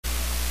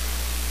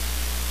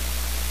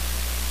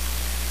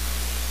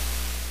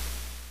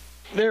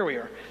There we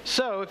are.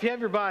 So, if you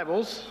have your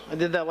Bibles, I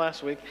did that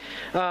last week,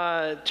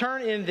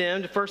 turn in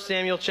them to 1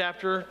 Samuel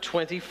chapter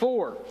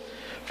 24.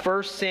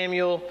 1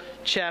 Samuel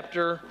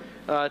chapter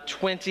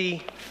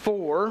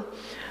 24.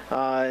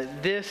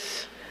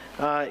 This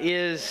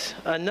is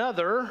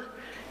another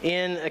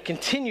in a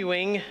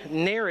continuing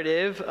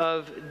narrative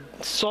of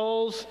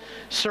Saul's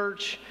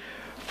search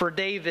for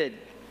David.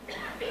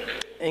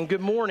 And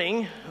good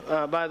morning,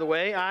 by the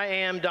way. I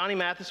am Donny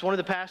Mathis, one of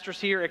the pastors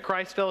here at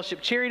Christ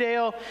Fellowship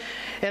Cherrydale,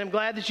 and I'm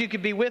glad that you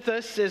could be with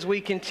us as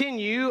we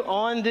continue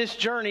on this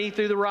journey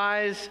through the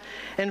rise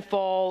and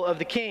fall of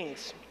the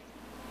kings.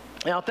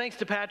 Now, thanks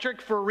to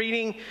Patrick for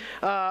reading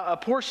a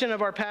portion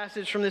of our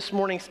passage from this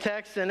morning's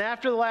text, and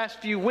after the last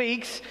few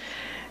weeks,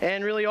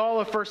 and really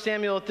all of 1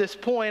 Samuel at this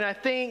point, I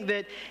think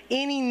that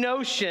any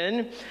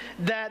notion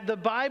that the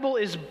Bible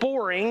is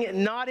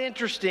boring, not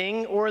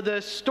interesting, or the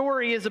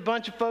story is a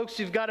bunch of folks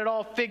who've got it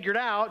all figured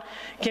out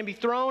can be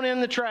thrown in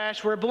the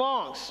trash where it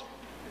belongs.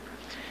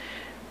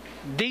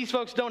 These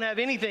folks don't have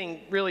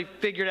anything really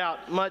figured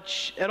out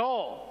much at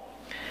all.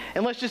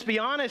 And let's just be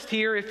honest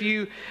here, if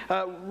you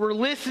were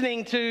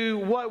listening to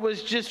what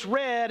was just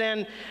read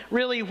and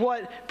really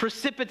what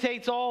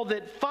precipitates all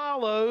that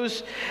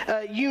follows,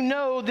 you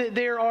know that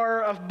there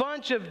are a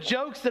bunch of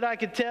jokes that I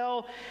could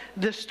tell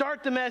to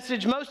start the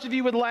message. Most of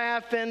you would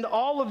laugh, and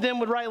all of them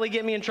would rightly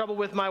get me in trouble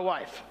with my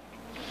wife.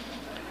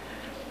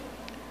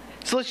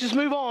 So let's just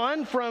move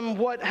on from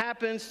what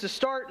happens to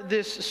start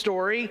this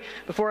story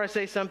before I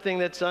say something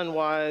that's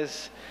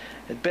unwise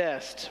at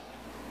best.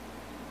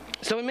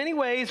 So in many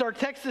ways, our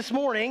text this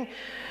morning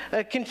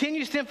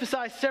continues to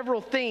emphasize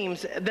several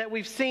themes that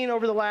we've seen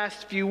over the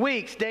last few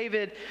weeks.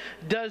 David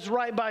does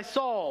right by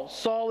Saul.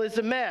 Saul is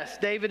a mess.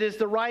 David is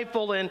the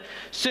rightful and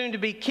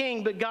soon-to-be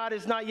king, but God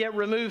has not yet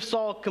removed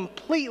Saul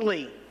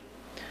completely.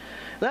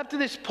 And up to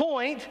this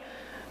point,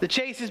 the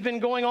chase has been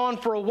going on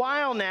for a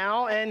while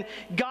now, and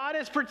God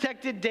has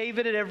protected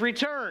David at every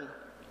turn.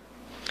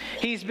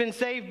 He's been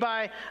saved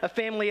by a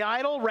family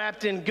idol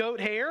wrapped in goat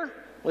hair.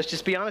 Let's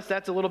just be honest,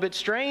 that's a little bit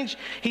strange.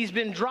 He's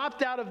been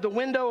dropped out of the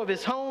window of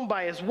his home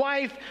by his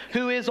wife,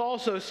 who is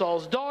also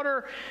Saul's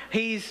daughter.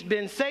 He's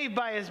been saved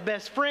by his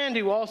best friend,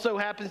 who also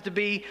happens to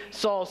be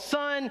Saul's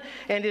son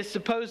and his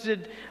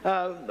supposed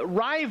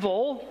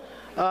rival.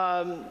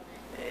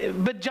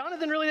 But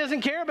Jonathan really doesn't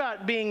care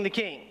about being the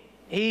king.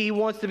 He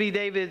wants to be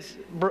David's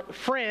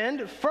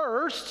friend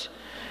first,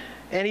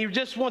 and he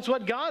just wants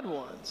what God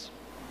wants.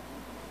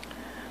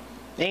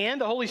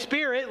 And the Holy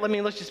Spirit,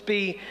 let's just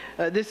be,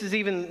 this is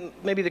even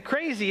maybe the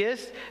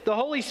craziest. The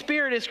Holy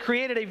Spirit has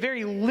created a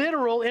very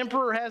literal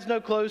emperor has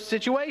no clothes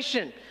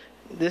situation.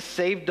 This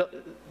saved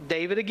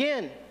David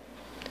again.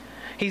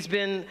 He's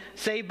been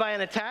saved by an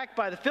attack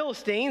by the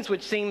Philistines,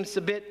 which seems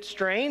a bit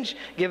strange,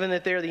 given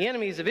that they're the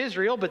enemies of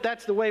Israel. But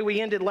that's the way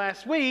we ended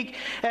last week,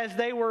 as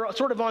they were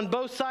sort of on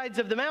both sides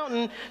of the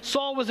mountain.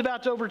 Saul was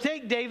about to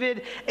overtake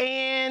David,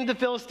 and the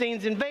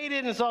Philistines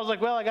invaded. And Saul's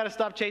like, well, I got to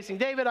stop chasing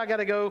David. I got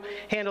to go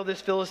handle this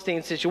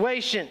Philistine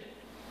situation.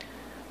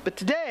 But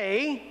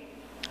today,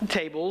 the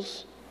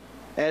tables,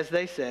 as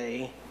they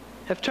say,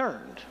 have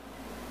turned.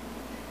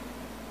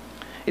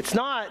 It's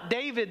not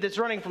David that's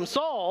running from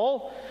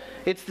Saul.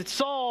 It's that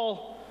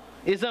Saul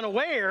is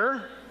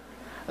unaware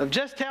of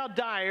just how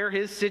dire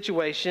his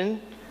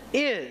situation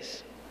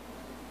is.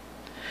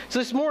 So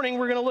this morning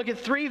we're going to look at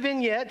 3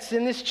 vignettes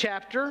in this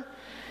chapter.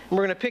 And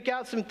we're going to pick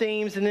out some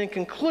themes and then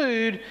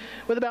conclude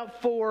with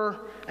about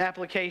 4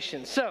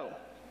 applications. So,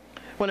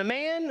 when a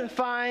man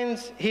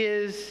finds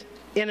his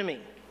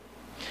enemy.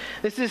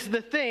 This is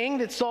the thing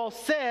that Saul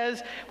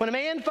says. When a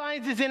man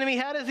finds his enemy,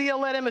 how does he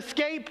let him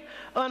escape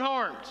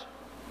unharmed?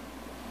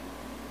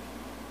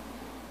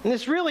 And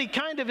this really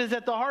kind of is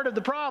at the heart of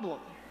the problem.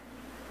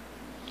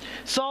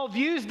 Saul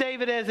views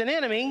David as an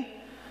enemy,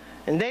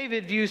 and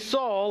David views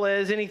Saul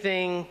as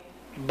anything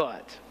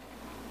but.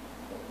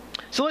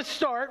 So let's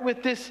start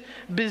with this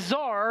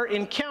bizarre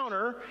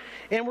encounter,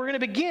 and we're going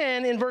to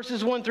begin in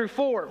verses 1 through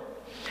 4.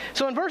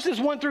 So in verses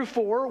 1 through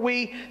 4,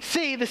 we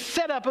see the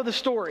setup of the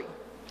story.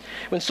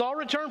 When Saul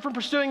returned from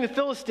pursuing the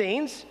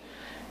Philistines,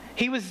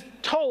 he was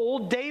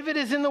told David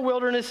is in the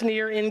wilderness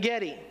near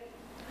En-Gedi.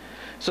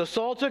 So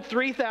Saul took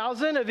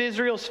 3,000 of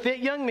Israel's fit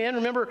young men.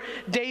 Remember,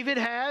 David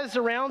has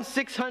around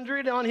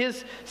 600 on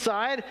his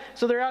side,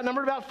 so they're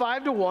outnumbered about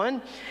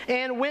 5-1,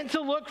 and went to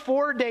look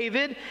for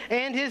David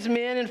and his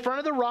men in front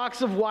of the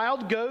rocks of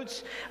wild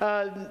goats,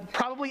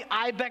 probably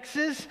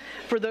ibexes,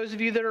 for those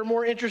of you that are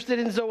more interested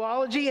in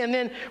zoology. And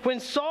then when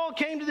Saul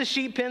came to the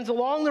sheep pens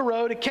along the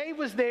road, a cave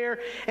was there,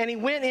 and he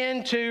went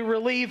in to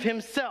relieve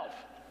himself.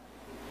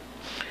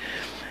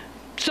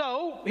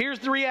 So, here's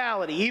the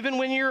reality. Even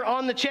when you're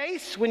on the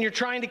chase, when you're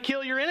trying to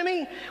kill your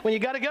enemy, when you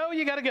got to go,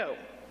 you got to go.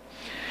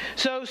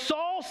 So,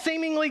 Saul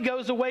seemingly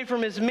goes away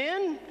from his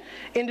men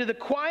into the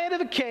quiet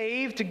of a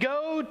cave to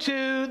go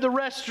to the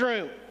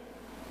restroom.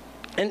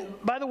 And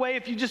by the way,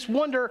 if you just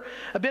wonder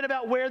a bit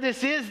about where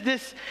this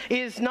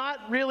is not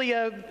really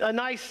a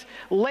nice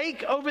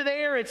lake over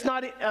there. It's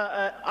not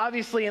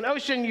obviously an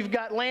ocean. You've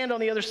got land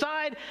on the other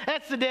side.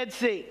 That's the Dead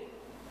Sea.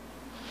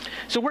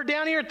 So we're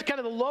down here at kind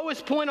of the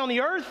lowest point on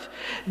the earth.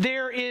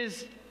 There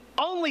is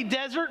only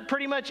desert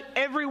pretty much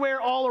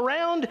everywhere all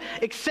around,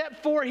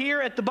 except for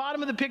here at the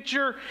bottom of the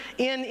picture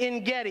in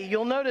En-Gedi.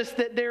 You'll notice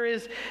that there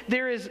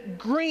is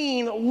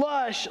green,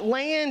 lush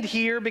land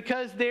here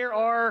because there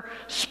are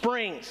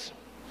springs.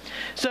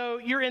 So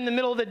you're in the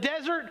middle of the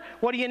desert.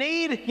 What do you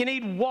need? You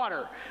need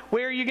water.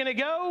 Where are you going to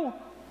go?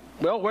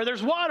 Well, where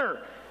there's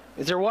water.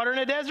 Is there water in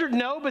a desert?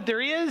 No, but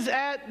there is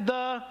at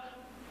the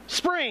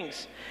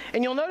springs.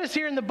 And you'll notice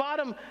here in the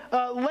bottom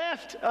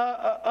left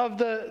of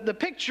the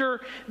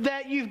picture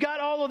that you've got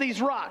all of these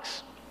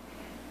rocks.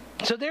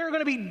 So there are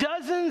going to be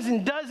dozens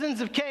and dozens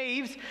of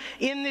caves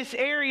in this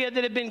area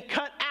that have been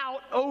cut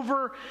out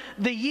over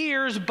the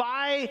years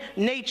by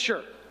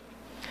nature.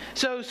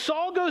 So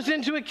Saul goes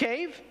into a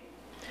cave.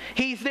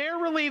 He's there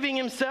relieving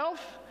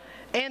himself.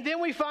 And then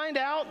we find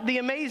out the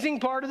amazing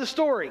part of the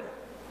story.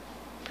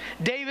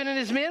 David and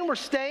his men were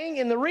staying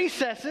in the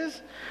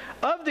recesses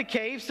of the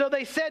cave, so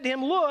they said to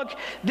him, "Look,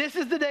 this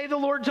is the day the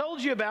Lord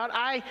told you about.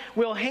 I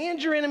will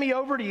hand your enemy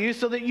over to you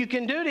so that you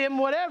can do to him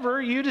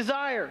whatever you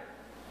desire."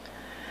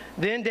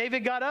 Then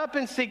David got up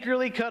and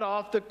secretly cut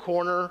off the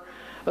corner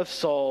of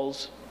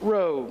Saul's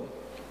robe.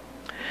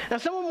 Now,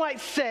 someone might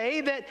say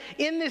that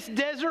in this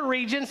desert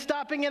region,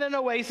 stopping at an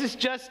oasis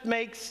just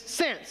makes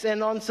sense,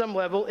 and on some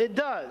level it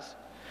does.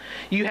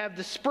 You have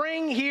the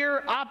spring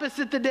here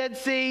opposite the Dead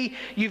Sea.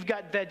 You've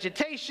got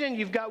vegetation.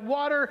 You've got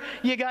water.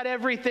 You got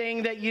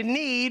everything that you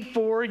need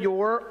for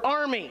your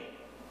army.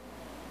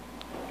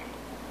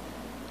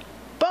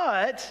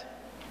 But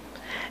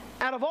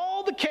out of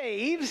all the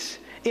caves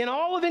in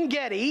all of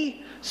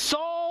En-Gedi,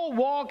 Saul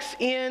walks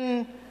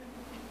in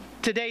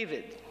to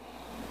David.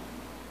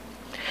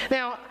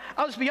 Now,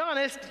 I'll just be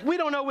honest, we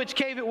don't know which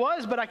cave it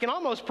was, but I can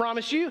almost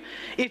promise you,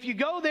 if you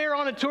go there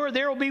on a tour,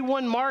 there will be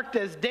one marked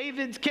as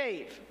David's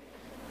Cave.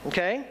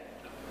 Okay?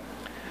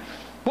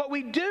 What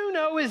we do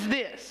know is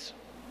this.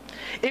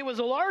 It was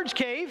a large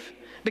cave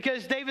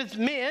because David's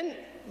men,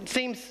 it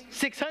seems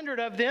 600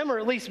 of them, or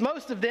at least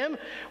most of them,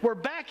 were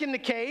back in the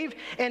cave,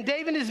 and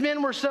David and his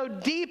men were so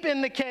deep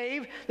in the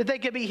cave that they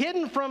could be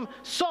hidden from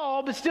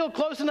Saul, but still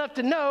close enough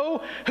to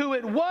know who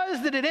it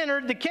was that had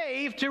entered the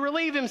cave to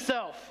relieve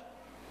himself.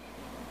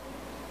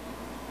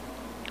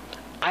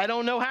 I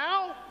don't know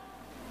how.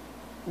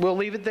 We'll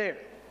leave it there.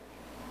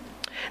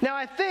 Now,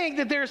 I think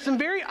that there are some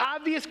very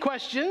obvious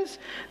questions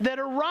that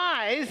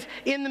arise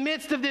in the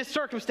midst of this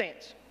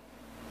circumstance.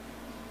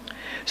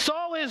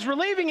 Saul is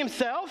relieving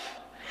himself,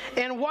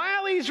 and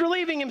while he's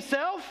relieving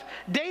himself,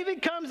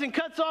 David comes and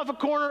cuts off a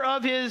corner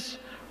of his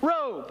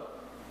robe.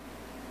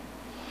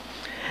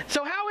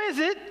 So how is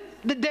it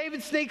that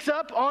David sneaks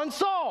up on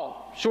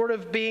Saul, short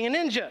of being a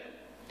ninja,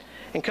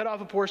 and cut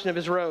off a portion of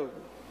his robe?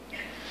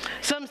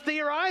 Some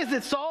theorize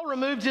that Saul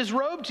removed his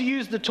robe to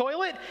use the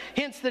toilet,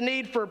 hence the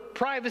need for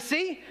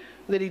privacy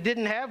that he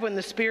didn't have when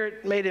the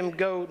Spirit made him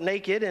go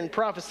naked and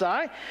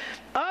prophesy.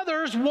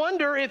 Others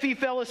wonder if he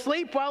fell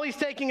asleep while he's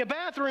taking a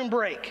bathroom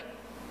break.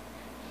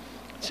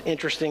 It's an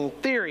interesting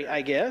theory,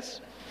 I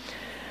guess.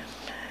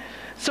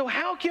 So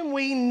how can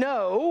we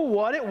know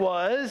what it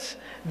was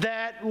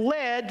that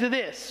led to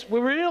this? We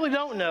really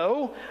don't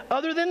know,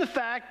 other than the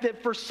fact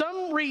that for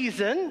some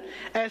reason,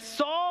 as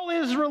Saul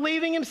is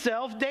relieving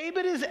himself,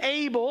 David is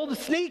able to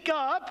sneak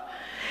up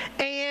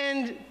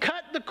and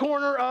cut the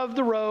corner of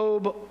the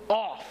robe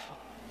off.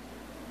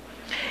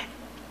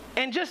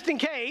 And just in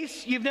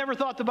case you've never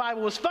thought the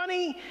Bible was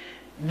funny,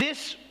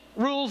 this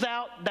rules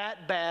out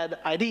that bad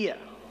idea.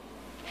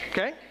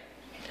 Okay?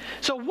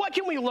 So what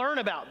can we learn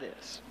about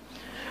this?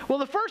 Well,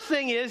 the first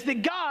thing is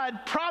that God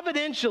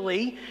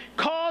providentially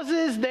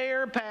causes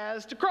their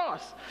paths to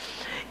cross.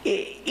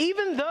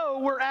 Even though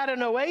we're at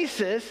an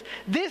oasis,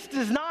 this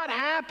does not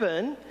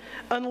happen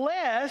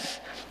unless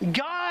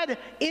God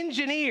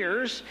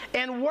engineers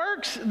and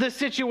works the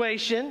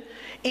situation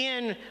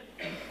in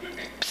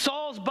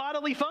Saul's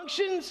bodily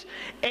functions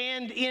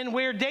and in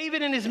where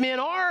David and his men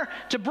are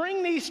to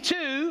bring these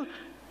two,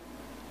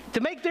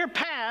 to make their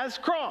paths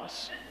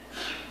cross.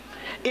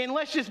 In,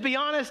 let's just be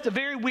honest, a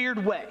very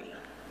weird way.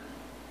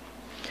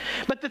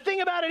 But the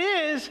thing about it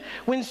is,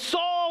 when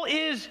Saul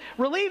is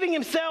relieving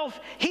himself,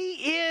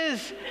 he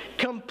is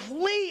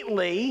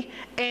completely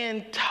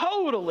and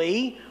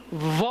totally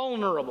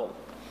vulnerable.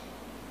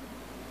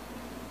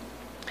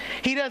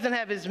 He doesn't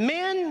have his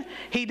men.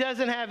 He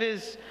doesn't have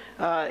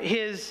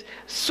his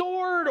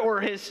sword or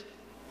his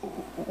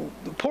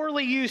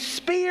poorly used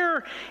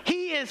spear.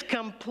 He is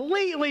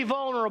completely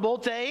vulnerable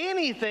to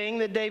anything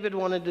that David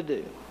wanted to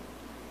do.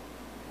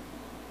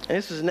 And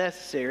this was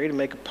necessary to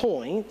make a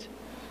point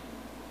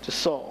to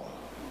Saul.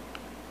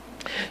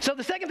 So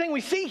the second thing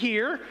we see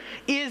here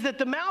is that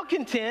the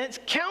malcontents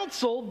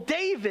counsel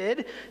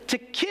David to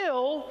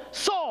kill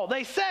Saul.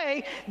 They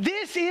say,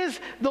 this is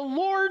the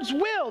Lord's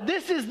will.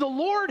 This is the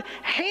Lord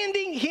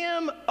handing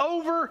him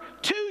over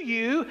to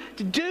you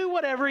to do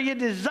whatever you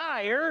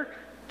desire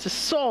to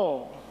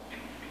Saul.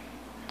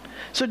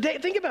 So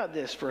think about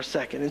this for a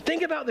second, and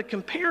think about the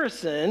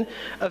comparison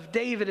of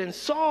David and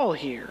Saul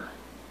here.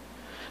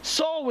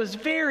 Saul was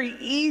very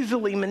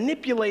easily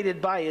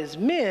manipulated by his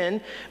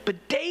men,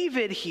 but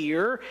David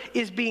here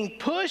is being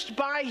pushed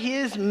by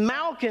his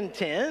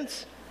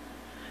malcontents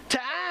to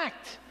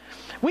act.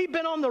 We've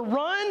been on the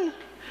run.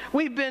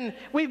 We've been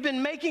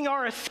making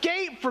our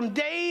escape from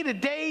day to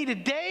day to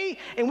day,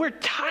 and we're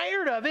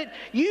tired of it.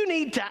 You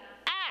need to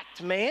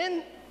act,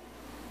 man.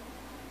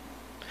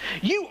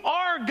 You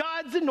are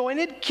God's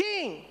anointed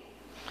king.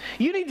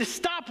 You need to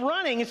stop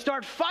running and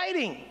start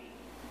fighting.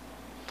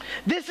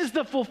 This is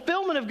the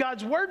fulfillment of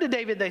God's word to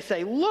David. They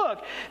say,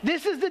 look,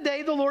 this is the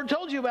day the Lord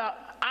told you about.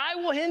 I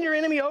will hand your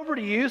enemy over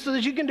to you so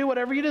that you can do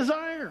whatever you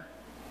desire.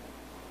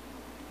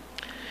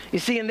 You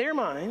see, in their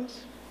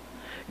minds,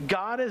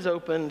 God has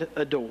opened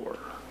a door.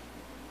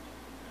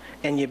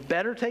 And you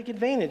better take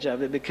advantage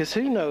of it, because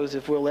who knows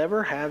if we'll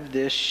ever have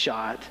this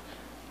shot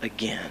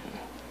again.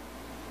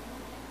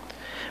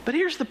 But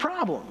here's the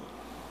problem.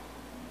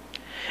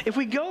 If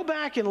we go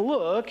back and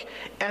look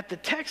at the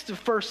text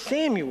of 1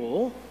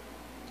 Samuel,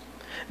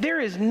 there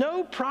is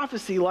no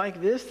prophecy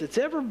like this that's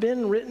ever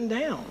been written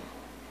down.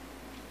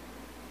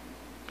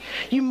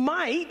 You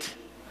might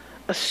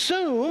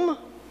assume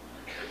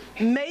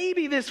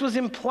maybe this was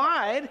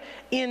implied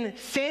in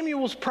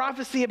Samuel's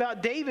prophecy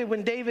about David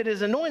when David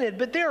is anointed,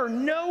 but there are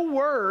no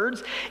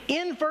words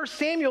in 1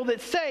 Samuel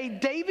that say,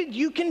 David,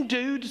 you can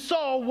do to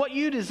Saul what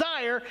you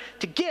desire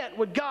to get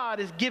what God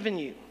has given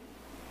you.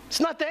 It's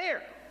not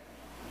there.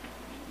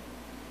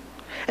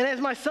 And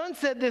as my son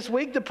said this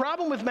week, the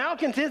problem with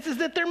malcontents is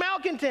that they're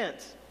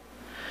malcontents.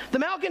 The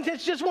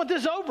malcontents just want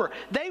this over.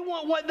 They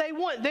want what they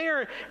want.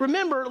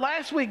 Remember,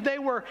 last week they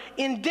were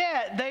in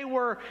debt. They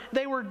were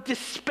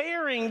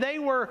despairing. They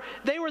were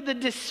the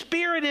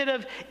dispirited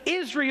of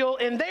Israel,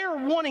 and they are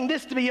wanting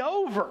this to be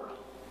over.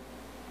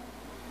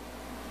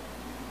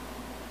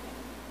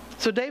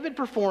 So David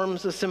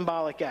performs a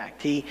symbolic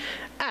act. He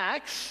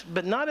acts,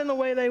 but not in the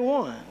way they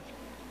want.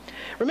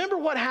 Remember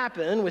what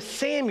happened with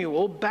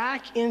Samuel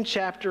back in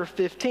chapter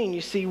 15.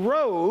 You see,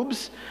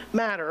 robes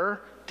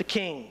matter to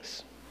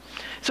kings.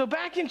 So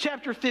back in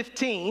chapter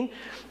 15,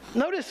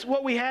 notice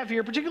what we have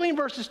here, particularly in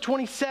verses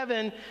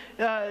 27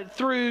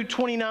 through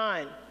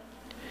 29.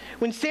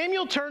 When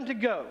Samuel turned to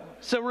go.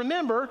 So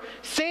remember,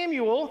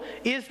 Samuel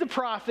is the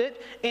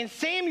prophet, and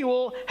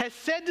Samuel has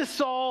said to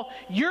Saul,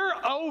 you're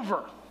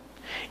over.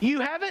 You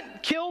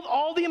haven't killed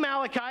all the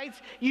Amalekites.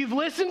 You've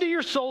listened to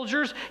your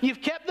soldiers.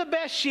 You've kept the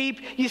best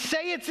sheep. You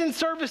say it's in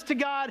service to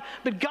God,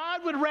 but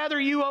God would rather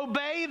you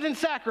obey than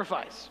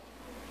sacrifice.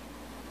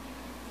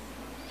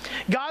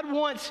 God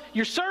wants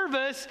your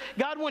service.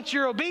 God wants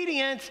your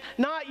obedience,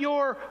 not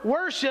your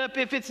worship,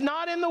 if it's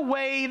not in the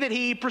way that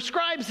he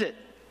prescribes it.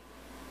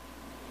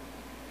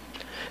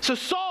 So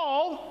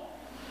Saul,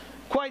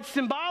 quite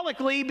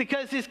symbolically,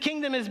 because his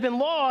kingdom has been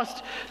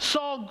lost,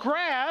 Saul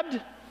grabbed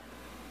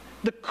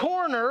the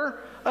corner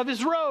of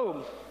his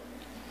robe,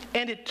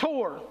 and it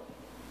tore.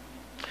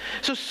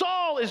 So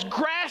Saul is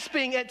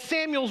grasping at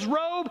Samuel's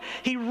robe.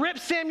 He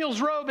rips Samuel's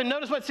robe, and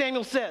notice what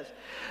Samuel says.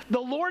 The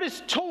Lord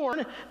has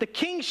torn the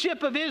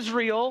kingship of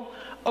Israel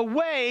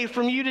away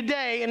from you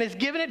today and has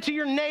given it to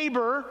your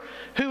neighbor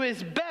who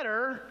is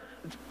better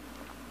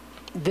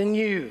than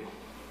you.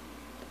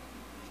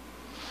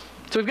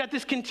 So we've got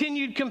this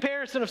continued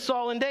comparison of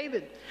Saul and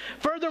David.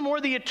 Furthermore,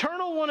 the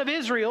eternal one of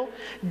Israel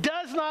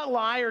does not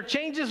lie or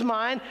change his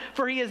mind,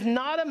 for he is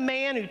not a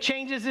man who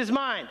changes his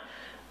mind.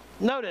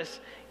 Notice,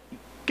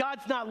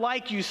 God's not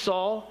like you,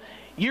 Saul.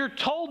 You're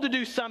told to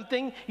do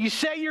something, you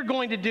say you're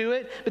going to do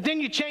it, but then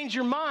you change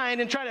your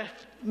mind and try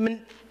to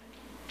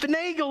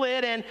finagle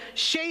it and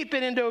shape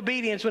it into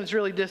obedience when it's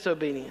really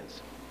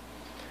disobedience.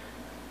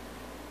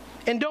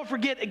 And don't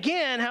forget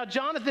again how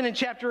Jonathan in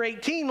chapter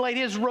 18 laid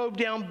his robe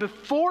down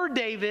before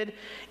David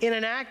in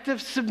an act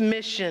of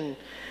submission,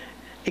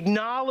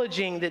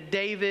 acknowledging that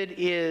David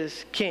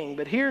is king.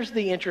 But here's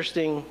the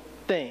interesting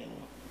thing.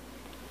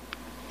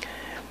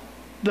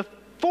 The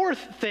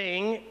fourth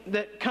thing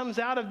that comes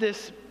out of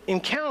this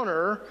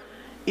encounter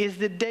is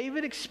that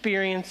David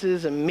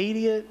experiences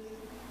immediate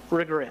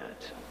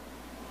regret.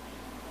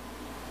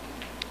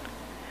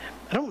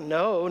 I don't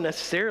know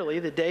necessarily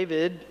that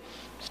David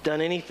has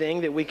done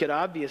anything that we could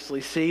obviously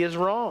see as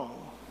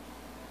wrong.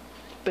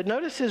 But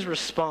notice his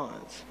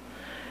response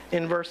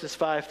in verses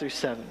 5 through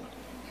 7.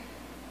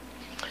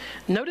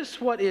 Notice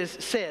what is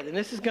said, and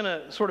this is going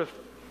to sort of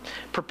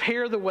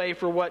prepare the way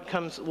for what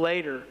comes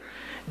later.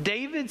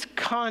 David's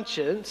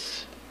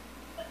conscience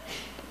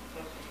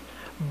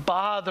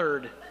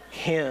bothered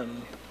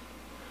him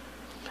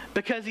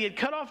because he had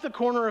cut off the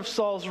corner of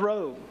Saul's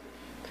robe.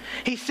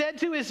 He said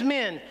to his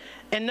men,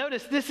 and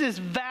notice this is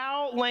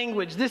vow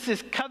language, this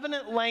is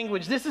covenant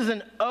language, this is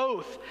an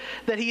oath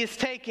that he is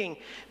taking,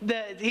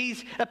 that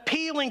he's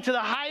appealing to the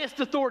highest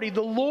authority.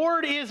 The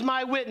Lord is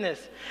my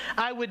witness.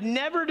 I would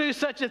never do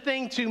such a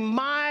thing to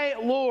my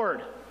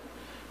Lord.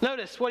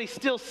 Notice what he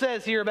still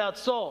says here about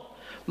Saul.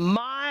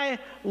 My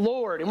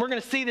Lord. And we're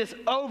going to see this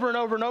over and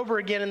over and over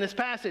again in this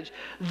passage.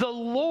 The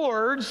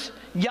Lord's,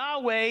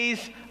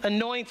 Yahweh's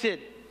anointed.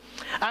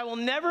 I will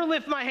never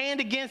lift my hand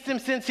against him,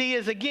 since he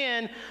is,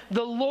 again,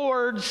 the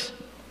Lord's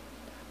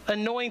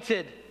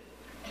anointed.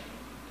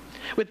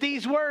 With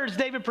these words,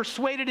 David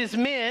persuaded his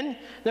men.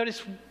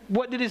 Notice,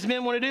 what did his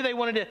men want to do? They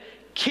wanted to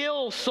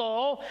kill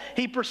Saul.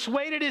 He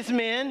persuaded his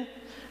men,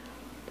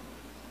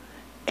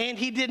 and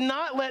he did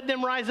not let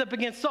them rise up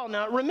against Saul.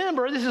 Now,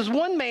 remember, this is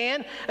one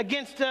man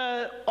against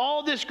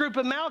all this group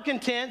of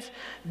malcontents.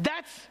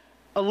 That's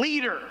a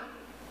leader.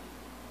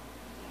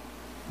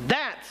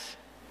 That's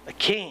a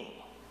king.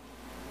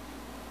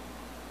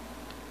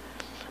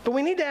 But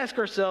we need to ask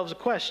ourselves a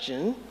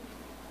question.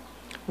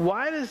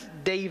 Why does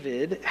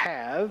David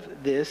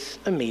have this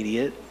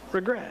immediate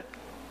regret?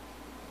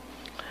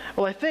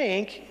 Well, I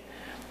think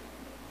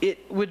it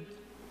would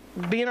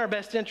be in our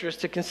best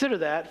interest to consider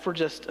that for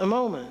just a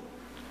moment.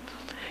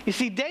 You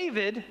see,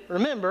 David,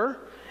 remember,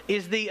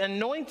 is the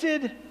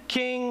anointed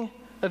king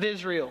of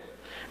Israel.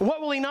 And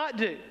what will he not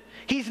do?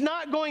 He's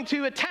not going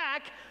to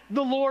attack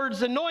the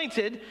Lord's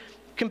anointed.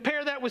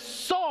 Compare that with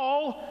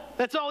Saul.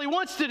 That's all he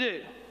wants to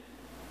do.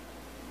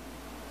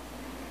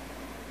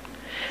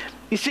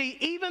 You see,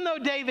 even though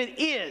David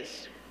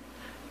is,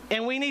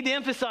 and we need to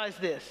emphasize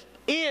this,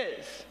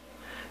 is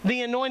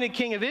the anointed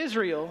king of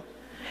Israel,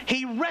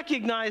 he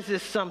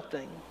recognizes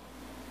something.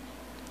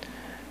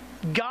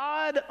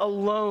 God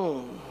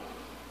alone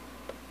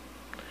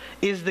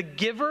is the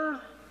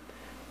giver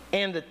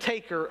and the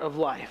taker of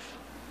life.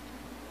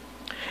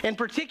 And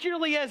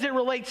particularly as it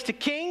relates to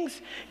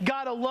kings,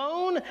 God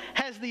alone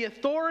has the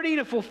authority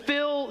to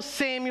fulfill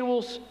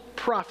Samuel's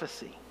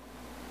prophecy.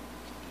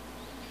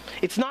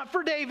 It's not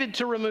for David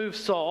to remove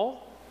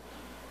Saul.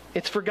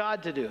 It's for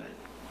God to do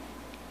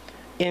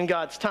it in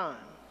God's time.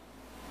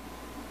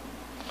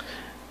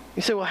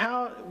 You say, well,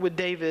 how would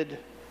David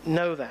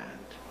know that?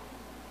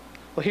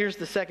 Well, here's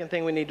the second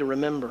thing we need to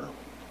remember.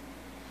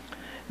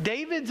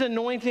 David's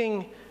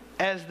anointing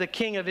as the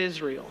king of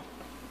Israel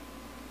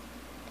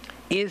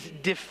is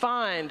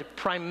defined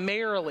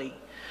primarily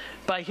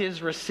by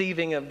his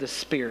receiving of the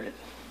Spirit.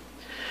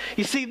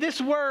 You see, this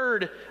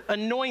word,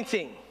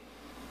 anointing,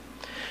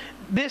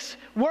 this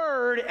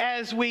word,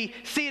 as we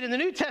see it in the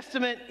New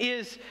Testament,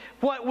 is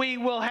what we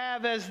will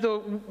have as the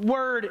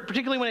word,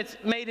 particularly when it's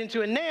made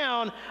into a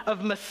noun,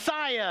 of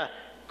Messiah,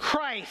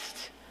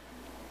 Christ,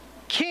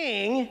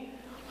 King.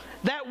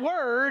 That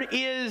word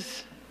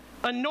is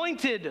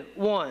anointed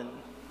one.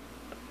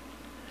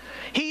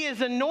 He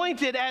is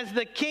anointed as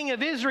the king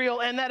of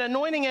Israel, and that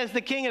anointing as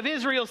the king of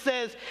Israel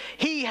says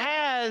he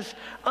has,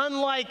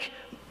 unlike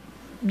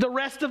the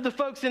rest of the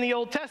folks in the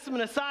Old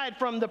Testament, aside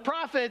from the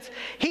prophets,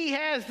 he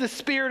has the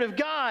Spirit of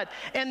God.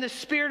 And the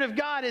Spirit of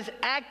God is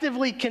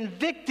actively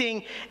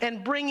convicting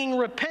and bringing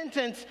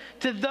repentance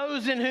to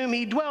those in whom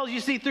he dwells. You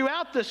see,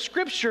 throughout the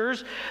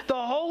Scriptures, the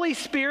Holy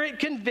Spirit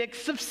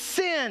convicts of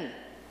sin.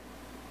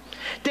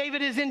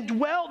 David is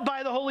indwelt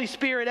by the Holy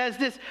Spirit as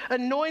this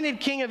anointed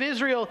king of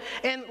Israel.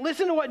 And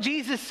listen to what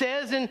Jesus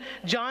says in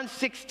John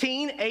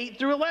 16, 8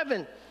 through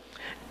 11.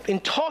 In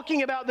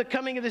talking about the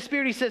coming of the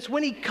Spirit, he says,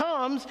 when he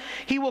comes,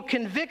 he will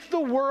convict the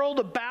world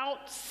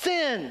about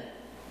sin,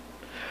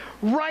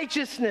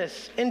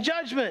 righteousness, and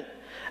judgment.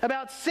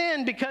 About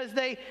sin, because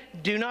they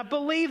do not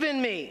believe in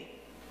me.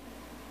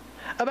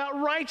 About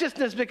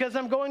righteousness, because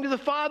I'm going to the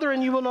Father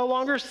and you will no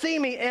longer see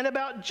me. And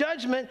about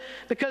judgment,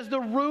 because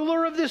the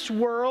ruler of this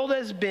world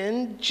has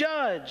been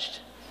judged.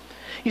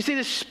 You see,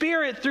 the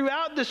Spirit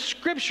throughout the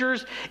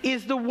Scriptures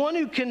is the one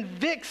who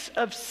convicts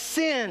of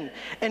sin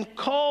and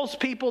calls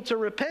people to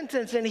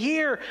repentance. And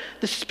here,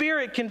 the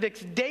Spirit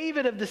convicts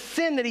David of the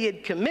sin that he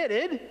had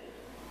committed.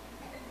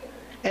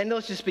 And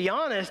let's just be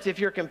honest, if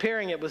you're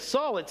comparing it with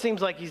Saul, it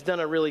seems like he's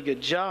done a really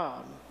good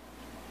job.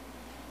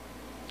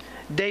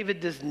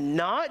 David does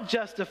not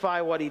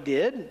justify what he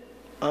did,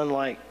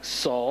 unlike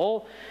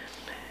Saul.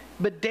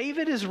 But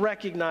David has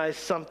recognized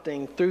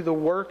something through the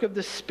work of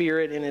the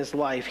Spirit in his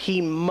life. He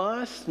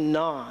must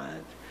not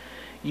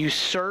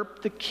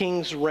usurp the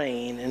king's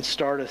reign and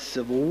start a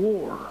civil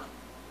war.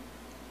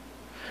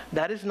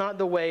 That is not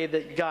the way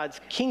that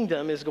God's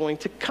kingdom is going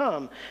to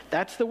come.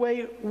 That's the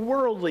way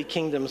worldly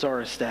kingdoms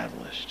are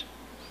established.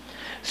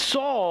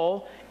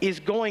 Saul is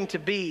going to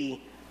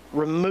be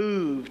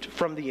removed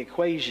from the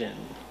equation,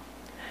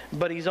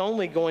 but he's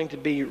only going to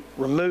be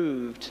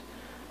removed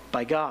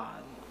by God.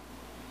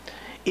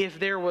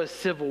 If there was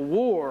civil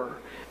war,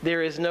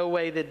 there is no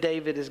way that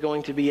David is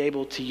going to be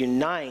able to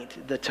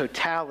unite the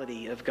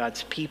totality of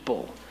God's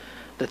people.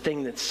 The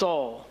thing that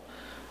Saul,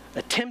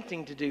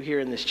 attempting to do here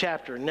in this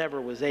chapter, never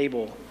was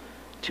able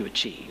to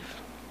achieve.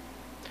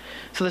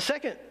 So the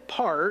second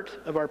part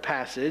of our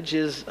passage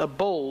is a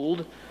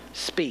bold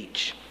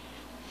speech.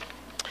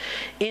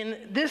 In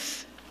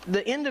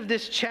the end of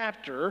this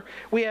chapter,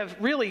 we have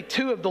really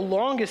two of the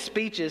longest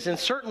speeches, and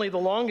certainly the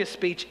longest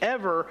speech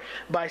ever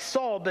by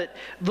Saul, but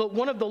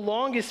one of the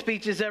longest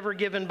speeches ever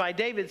given by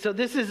David. So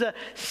this is a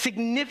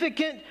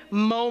significant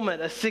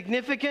moment, a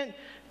significant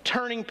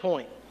turning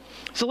point.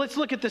 So let's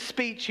look at the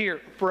speech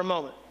here for a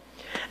moment.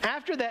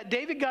 After that,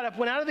 David got up,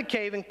 went out of the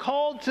cave, and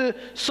called to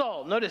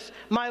Saul. Notice,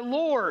 my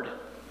Lord,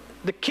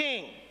 the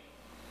king.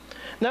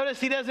 Notice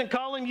he doesn't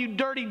call him, you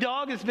dirty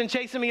dog that's been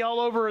chasing me all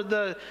over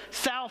the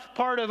south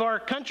part of our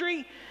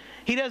country.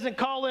 He doesn't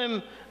call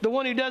him the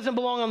one who doesn't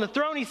belong on the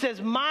throne. He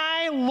says,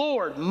 my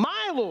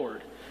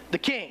Lord, the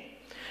king.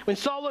 When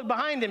Saul looked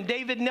behind him,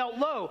 David knelt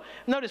low.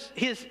 Notice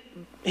his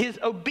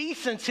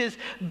obeisance, his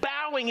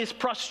bowing, his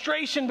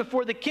prostration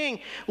before the king,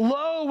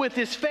 low with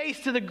his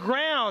face to the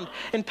ground,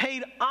 and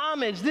paid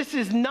homage. This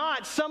is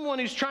not someone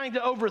who's trying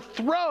to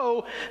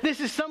overthrow. This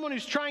is someone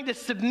who's trying to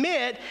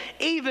submit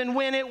even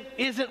when it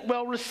isn't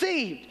well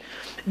received.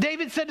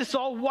 David said to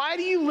Saul, why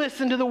do you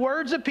listen to the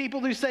words of people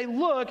who say,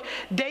 look,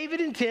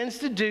 David intends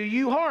to do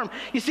you harm?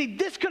 You see,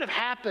 this could have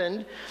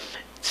happened.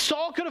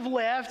 Saul could have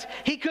left.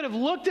 He could have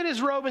looked at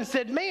his robe and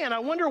said, man, I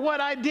wonder what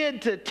I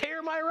did to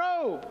tear my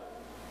robe.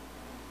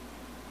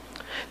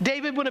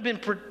 David would have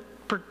been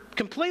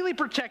completely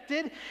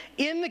protected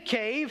in the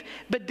cave,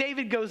 but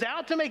David goes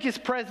out to make his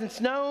presence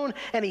known,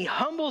 and he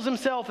humbles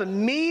himself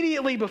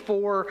immediately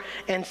before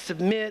and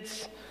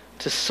submits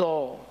to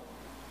Saul.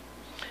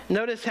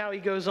 Notice how he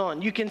goes on.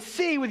 You can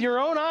see with your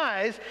own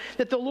eyes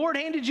that the Lord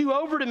handed you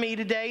over to me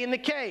today in the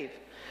cave.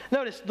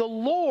 Notice, the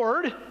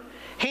Lord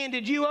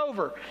handed you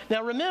over.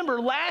 Now remember,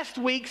 last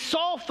week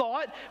Saul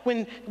thought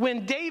when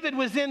David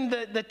was in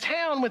the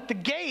town with the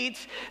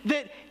gates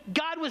that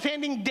God was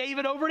handing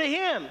David over to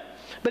him.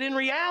 But in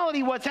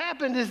reality what's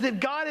happened is that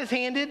God has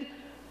handed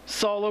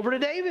Saul over to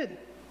David.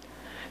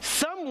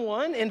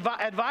 Someone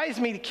advised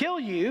me to kill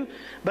you,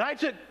 but I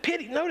took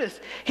pity. Notice,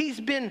 he's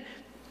been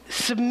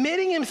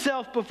submitting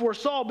himself before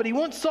Saul, but he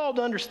wants Saul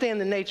to understand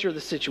the nature of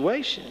the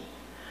situation.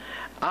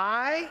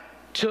 I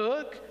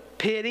took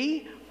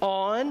pity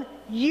on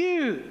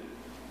you.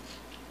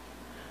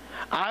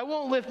 I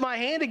won't lift my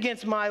hand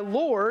against my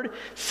Lord,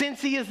 since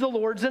he is the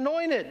Lord's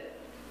anointed.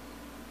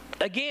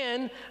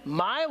 Again,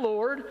 my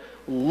Lord,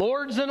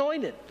 Lord's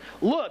anointed.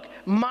 Look,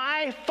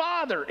 my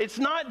Father. It's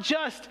not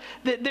just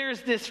that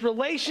there's this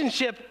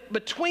relationship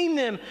between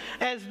them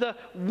as the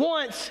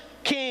once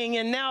king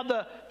and now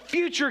the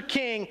future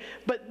king,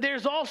 but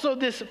there's also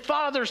this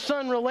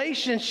father-son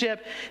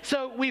relationship.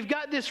 So we've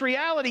got this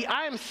reality.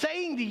 I am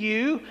saying to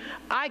you,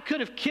 I could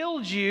have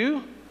killed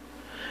you.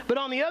 But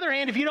on the other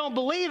hand, if you don't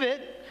believe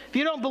it, if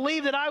you don't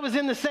believe that I was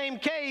in the same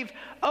cave,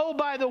 oh,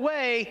 by the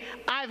way,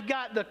 I've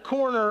got the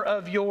corner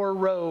of your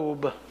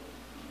robe.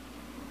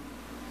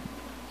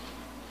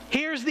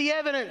 Here's the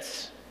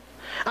evidence.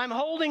 I'm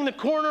holding the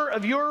corner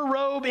of your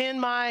robe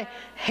in my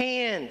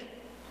hand.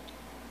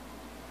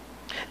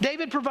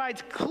 David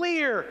provides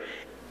clear,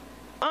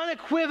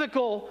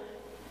 unequivocal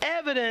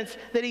evidence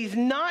that he's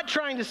not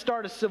trying to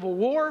start a civil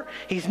war.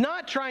 He's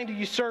not trying to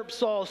usurp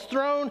Saul's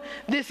throne.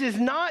 This is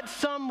not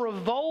some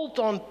revolt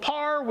on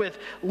par with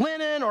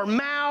Lenin or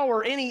Mao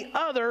or any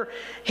other.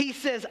 He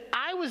says,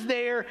 I was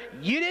there.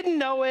 You didn't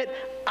know it.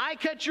 I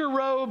cut your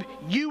robe.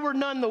 You were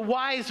none the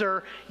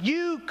wiser.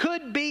 You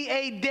could be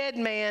a dead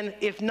man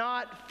if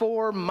not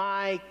for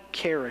my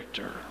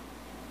character.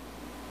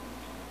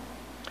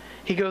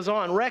 He goes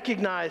on,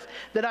 recognize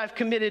that I've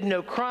committed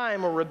no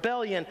crime or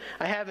rebellion.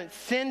 I haven't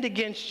sinned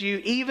against you,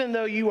 even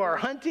though you are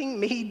hunting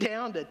me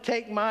down to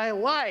take my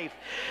life.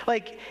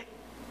 Like,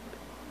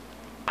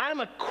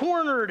 I'm a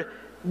cornered,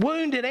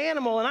 wounded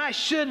animal, and I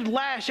should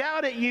lash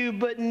out at you,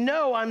 but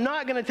no, I'm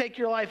not going to take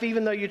your life,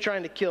 even though you're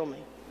trying to kill me.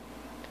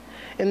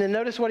 And then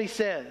notice what he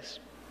says.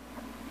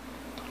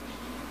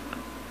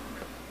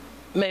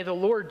 May the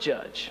Lord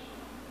judge.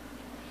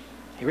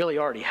 He really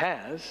already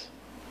has.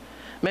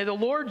 May the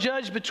Lord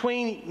judge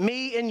between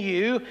me and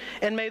you,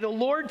 and may the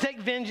Lord take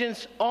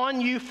vengeance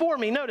on you for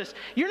me. Notice,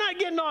 you're not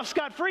getting off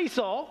scot-free,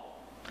 Saul,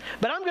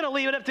 but I'm going to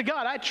leave it up to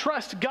God. I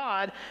trust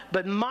God,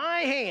 but my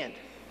hand,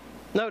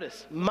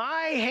 notice,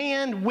 my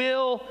hand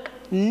will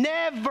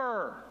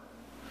never,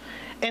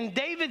 and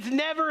David's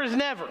never is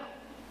never,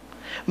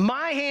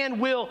 my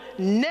hand will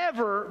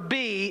never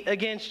be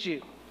against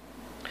you.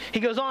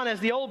 He goes on, as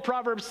the old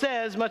proverb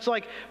says, much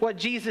like what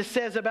Jesus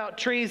says about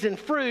trees and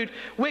fruit,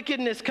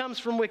 wickedness comes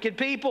from wicked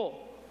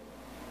people.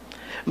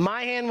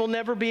 My hand will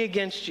never be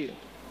against you.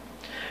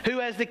 Who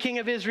has the king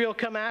of Israel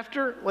come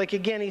after? Like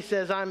again, he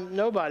says, I'm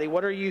nobody.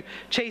 What are you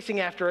chasing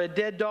after? A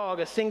dead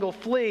dog, a single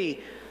flea.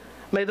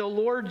 May the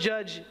Lord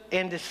judge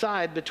and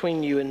decide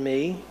between you and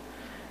me.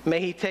 May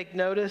he take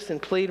notice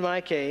and plead my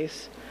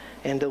case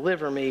and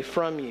deliver me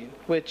from you,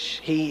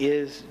 which he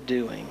is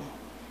doing.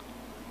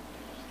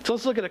 So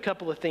let's look at a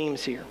couple of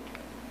themes here.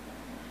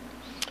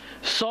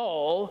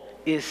 Saul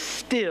is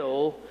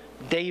still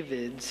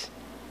David's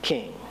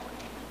king.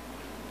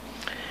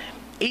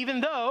 Even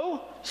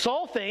though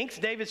Saul thinks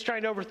David's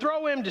trying to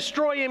overthrow him,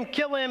 destroy him,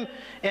 kill him,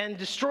 and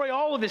destroy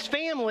all of his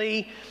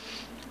family,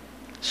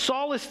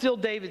 Saul is still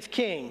David's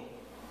king.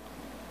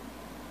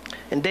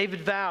 And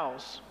David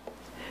vows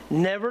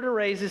never to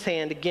raise his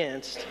hand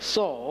against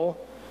Saul,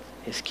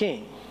 his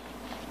king.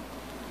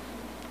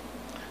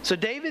 So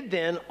David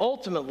then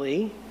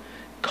ultimately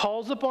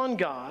calls upon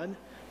God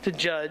to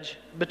judge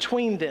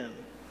between them.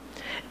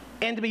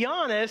 And to be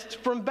honest,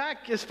 from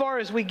back as far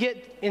as we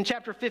get in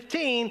chapter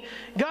 15,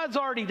 God's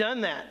already done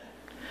that.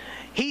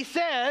 He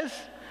says,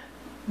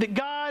 that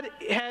God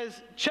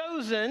has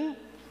chosen,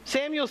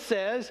 Samuel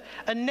says,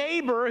 a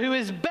neighbor who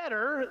is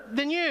better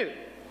than you.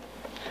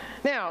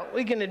 Now,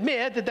 we can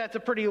admit that that's a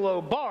pretty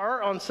low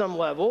bar on some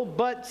level,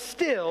 but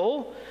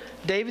still,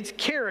 David's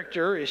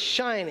character is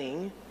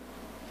shining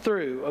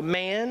through, a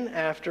man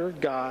after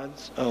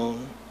God's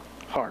own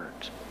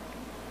heart.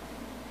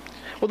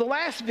 Well, the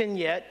last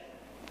vignette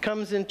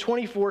comes in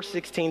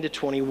 24:16 to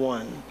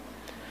 21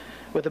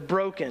 with a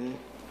broken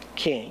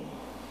king.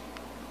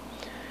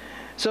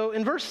 So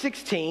in verse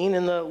 16,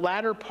 in the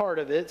latter part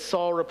of it,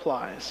 Saul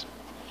replies,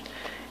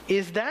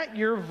 "Is that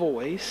your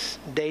voice,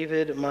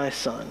 David, my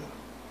son?"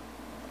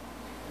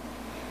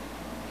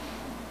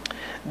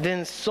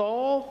 Then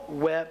Saul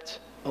wept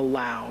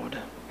aloud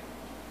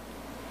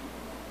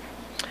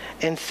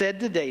and said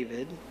to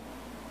David,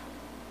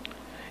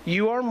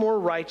 "You are more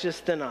righteous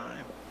than I,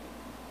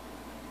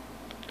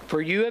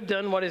 for you have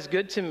done what is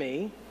good to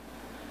me,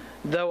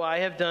 though I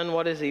have done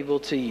what is evil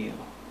to you.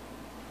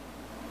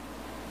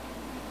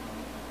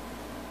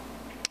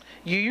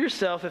 You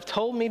yourself have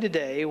told me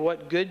today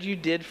what good you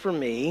did for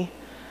me.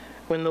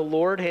 When the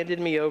Lord handed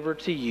me over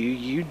to you,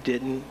 you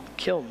didn't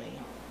kill me."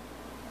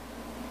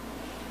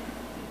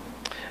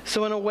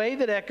 So in a way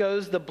that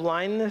echoes the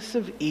blindness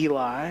of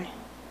Eli,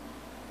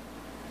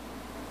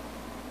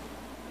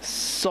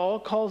 Saul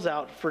calls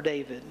out for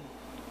David.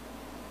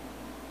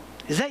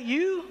 "Is that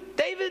you,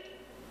 David?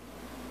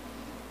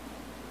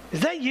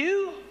 Is that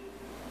you?"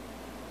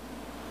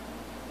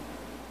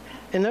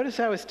 And notice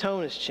how his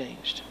tone has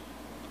changed.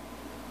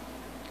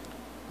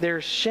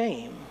 There's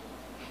shame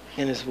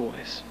in his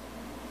voice.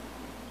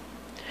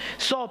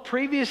 Saul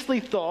previously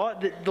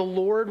thought that the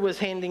Lord was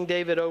handing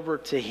David over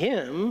to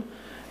him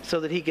so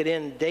that he could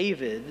end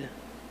David.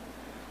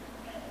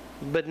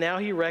 But now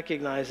he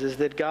recognizes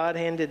that God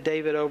handed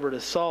David over to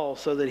Saul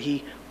so that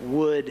he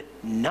would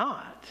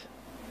not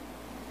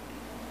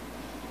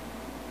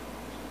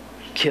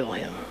kill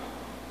him.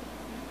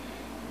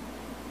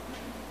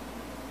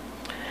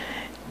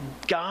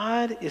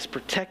 God is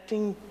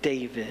protecting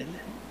David,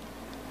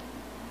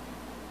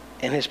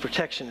 and his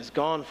protection is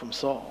gone from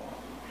Saul.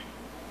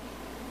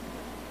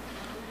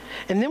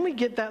 And then we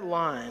get that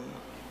line,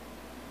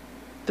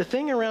 the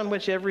thing around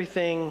which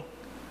everything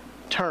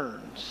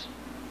turns.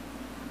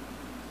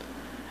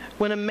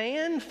 When a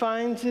man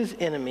finds his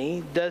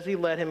enemy, does he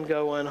let him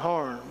go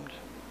unharmed?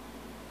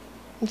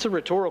 It's a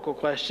rhetorical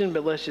question,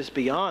 but let's just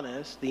be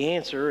honest. The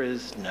answer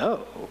is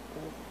no.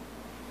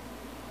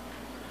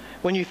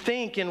 When you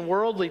think in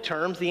worldly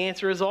terms, the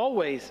answer is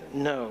always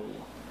no.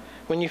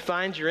 When you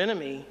find your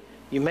enemy,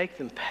 you make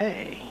them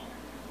pay.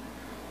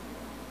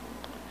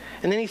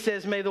 And then he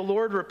says, "May the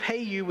Lord repay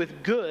you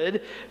with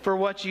good for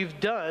what you've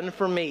done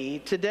for me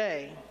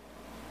today."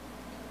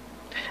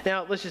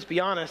 Now, let's just be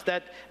honest,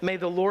 that "may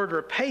the Lord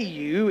repay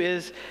you"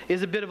 is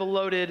a bit of a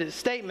loaded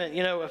statement.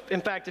 You know,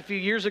 in fact, a few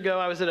years ago,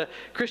 I was at a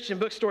Christian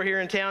bookstore here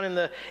in town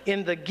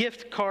in the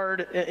gift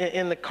card,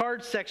 in the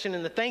card section,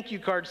 in the thank you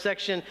card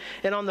section,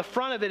 and on the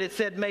front of it, it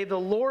said, "May the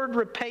Lord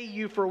repay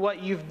you for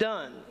what you've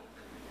done."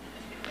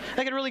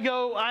 That could really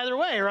go either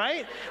way,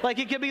 right? Like,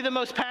 it could be the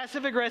most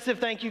passive-aggressive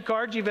thank you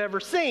card you've ever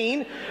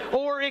seen,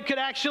 or it could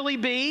actually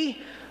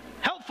be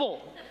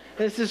helpful.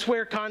 This is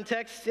where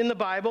context in the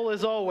Bible,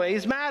 as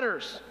always,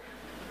 matters.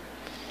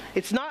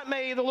 It's not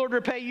 "may the Lord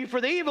repay you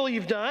for the evil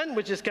you've done,"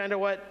 which is kind of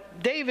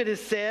what David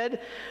has said,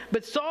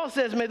 but Saul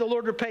says, "May the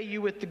Lord repay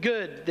you with the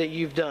good that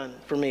you've done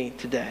for me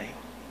today."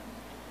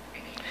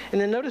 And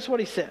then notice what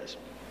he says.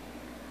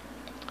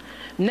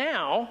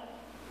 "Now,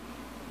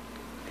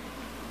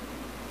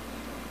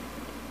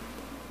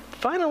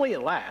 finally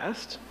at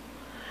last,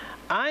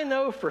 I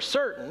know for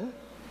certain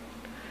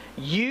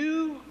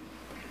you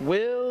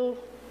will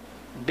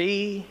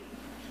be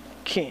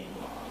king."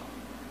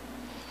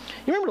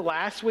 You remember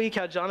last week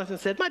how Jonathan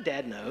said, "My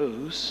dad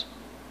knows."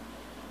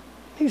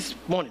 He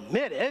won't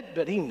admit it,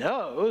 but he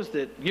knows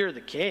that you're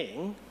the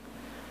king.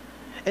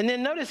 And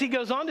then notice he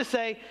goes on to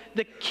say,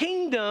 "The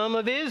kingdom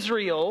of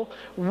Israel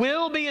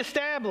will be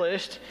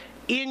established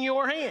in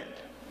your hand."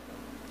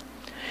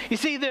 You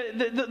see,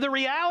 the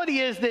reality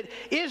is that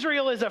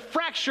Israel is a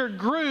fractured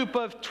group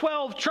of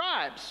 12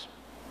 tribes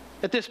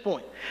at this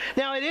point.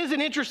 Now, it is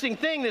an interesting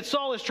thing that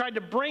Saul has tried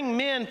to bring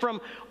men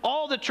from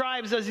all the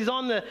tribes as he's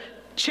on the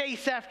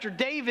chase after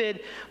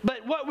David,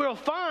 but what we'll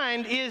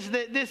find is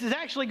that this is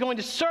actually going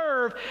to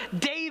serve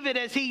David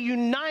as he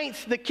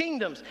unites the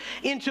kingdoms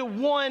into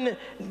one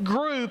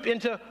group,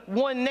 into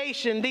one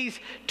nation. These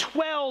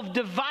 12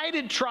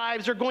 divided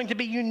tribes are going to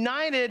be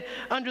united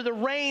under the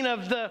reign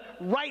of the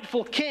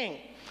rightful king.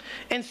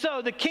 And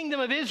so the kingdom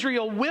of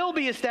Israel will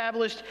be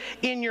established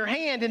in your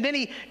hand. And then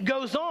he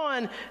goes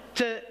on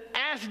to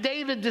ask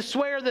David to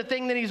swear the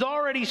thing that he's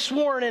already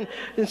sworn.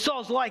 And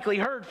Saul's likely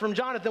heard from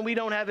Jonathan. We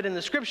don't have it in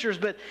the scriptures,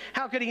 but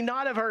how could he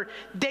not have heard?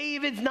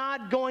 David's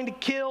not going to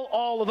kill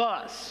all of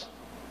us.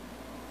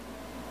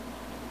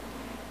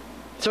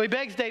 So he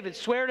begs David,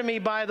 "Swear to me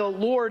by the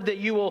Lord that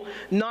you will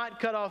not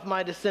cut off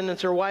my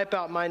descendants or wipe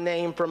out my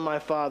name from my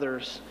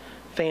father's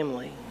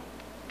family."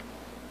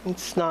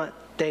 It's not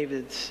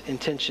David's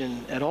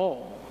intention at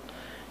all.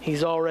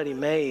 He's already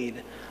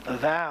made a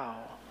vow,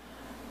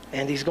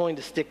 and he's going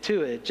to stick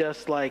to it,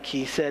 just like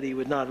he said he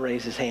would not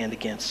raise his hand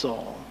against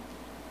Saul.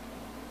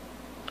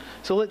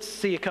 So let's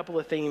see a couple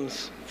of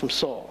themes from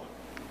Saul.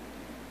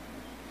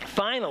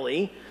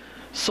 Finally,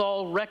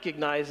 Saul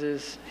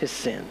recognizes his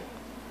sin.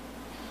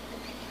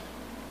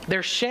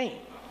 There's shame.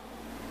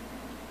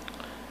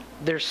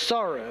 There's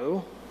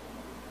sorrow.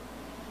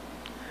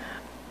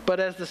 But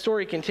as the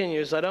story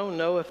continues, I don't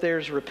know if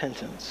there's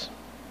repentance.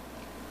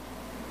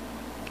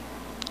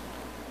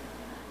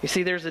 You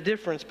see, there's a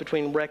difference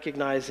between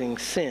recognizing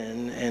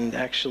sin and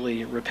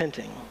actually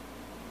repenting.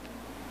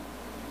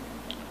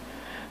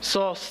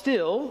 Saul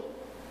still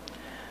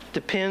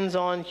depends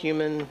on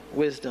human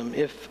wisdom.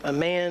 If a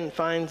man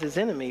finds his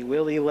enemy,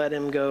 will he let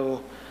him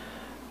go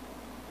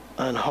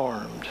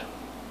unharmed?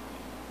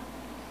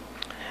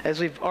 As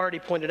we've already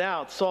pointed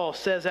out, Saul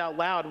says out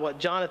loud what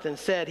Jonathan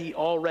said he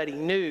already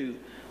knew.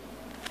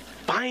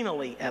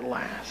 Finally, at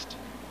last.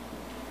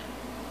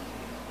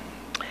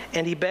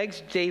 And he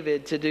begs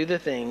David to do the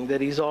thing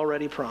that he's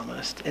already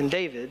promised. And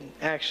David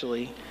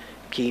actually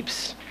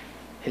keeps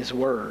his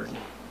word.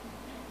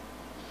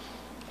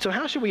 So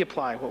how should we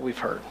apply what we've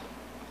heard?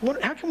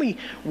 How can we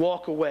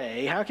walk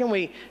away? How can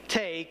we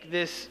take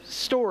this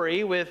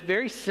story with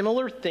very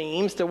similar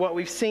themes to what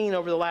we've seen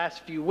over the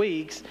last few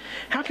weeks?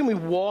 How can we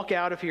walk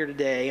out of here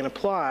today and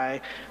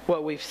apply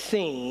what we've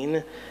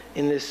seen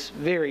in this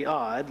very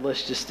odd,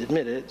 let's just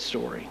admit it,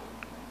 story?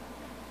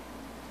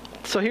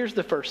 So here's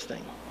the first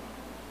thing.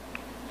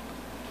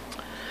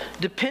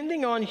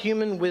 Depending on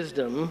human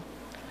wisdom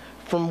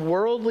from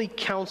worldly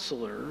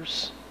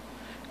counselors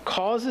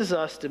causes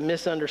us to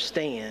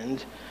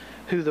misunderstand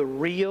who the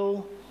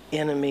real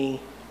enemy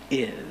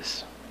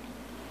is.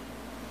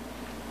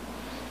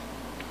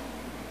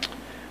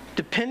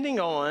 Depending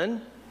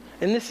on,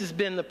 and this has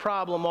been the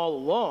problem all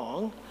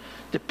along,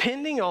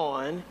 depending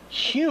on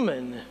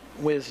human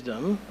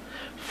wisdom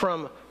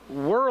from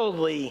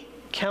worldly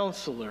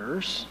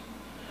counselors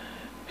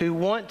who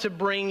want to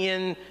bring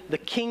in the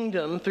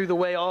kingdom through the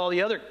way all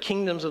the other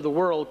kingdoms of the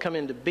world come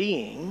into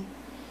being,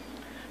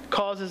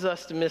 causes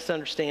us to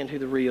misunderstand who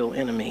the real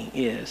enemy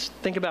is.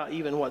 Think about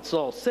even what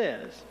Saul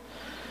says.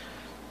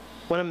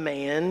 When a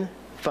man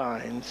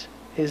finds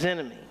his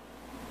enemy,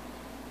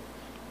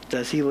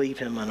 does he leave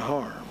him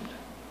unharmed?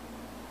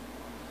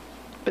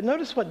 But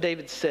notice what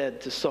David said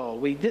to Saul.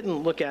 We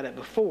didn't look at it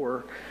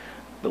before,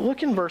 but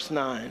look in verse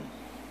 9.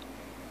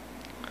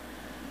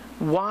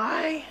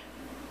 Why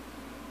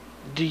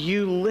do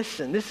you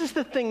listen? This is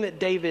the thing that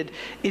David,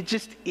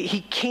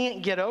 he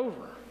can't get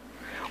over.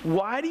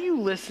 Why do you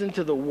listen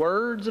to the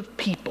words of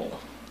people?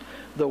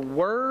 The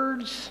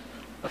words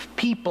of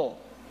people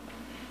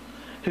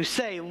who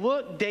say,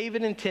 look,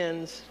 David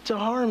intends to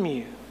harm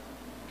you.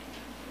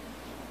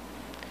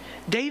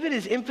 David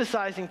is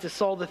emphasizing to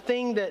Saul the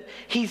thing that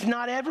he's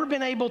not ever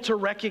been able to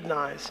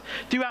recognize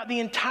throughout the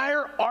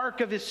entire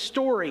arc of his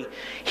story.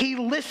 He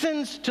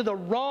listens to the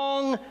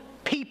wrong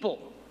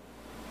people.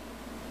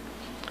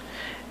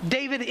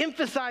 David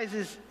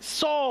emphasizes,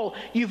 Saul,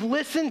 you've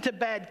listened to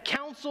bad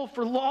counsel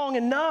for long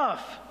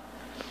enough.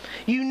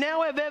 You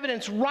now have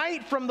evidence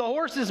right from the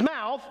horse's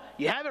mouth.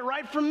 You have it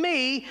right from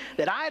me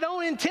that I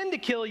don't intend to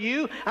kill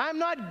you. I'm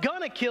not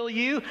going to kill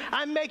you.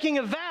 I'm making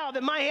a vow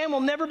that my hand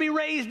will never be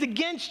raised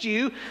against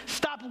you.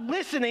 Stop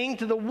listening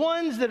to the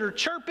ones that are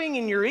chirping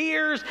in your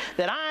ears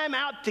that I'm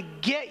out to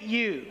get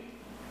you.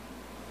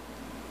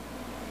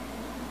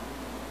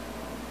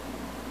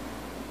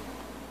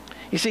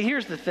 You see,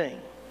 here's the thing.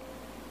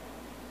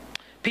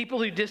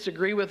 People who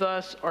disagree with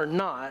us are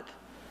not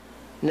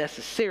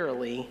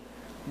necessarily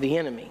the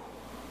enemy.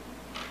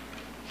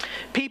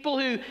 People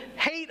who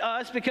hate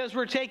us because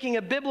we're taking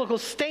a biblical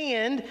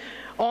stand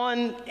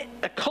on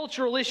a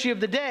cultural issue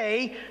of the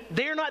day,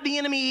 they're not the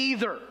enemy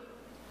either.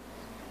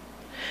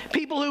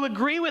 People who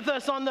agree with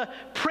us on the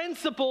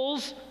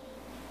principles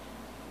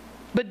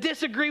but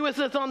disagree with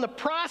us on the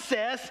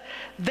process,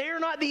 they're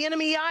not the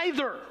enemy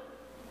either.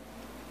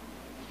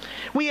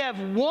 We have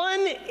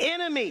one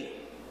enemy,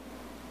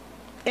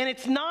 and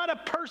it's not a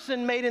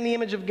person made in the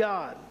image of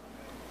God.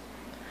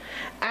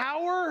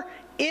 Our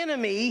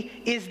enemy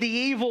is the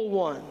evil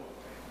one.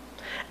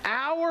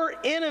 Our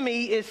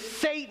enemy is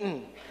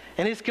Satan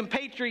and his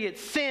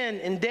compatriots, sin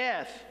and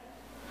death.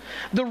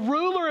 The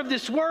ruler of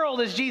this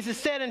world, as Jesus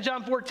said in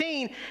John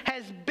 14,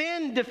 has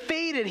been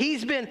defeated.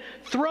 He's been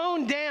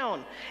thrown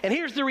down. And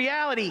here's the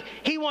reality.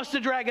 He wants to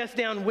drag us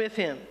down with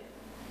him.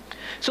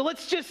 So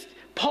let's just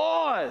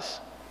pause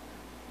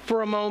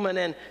for a moment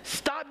and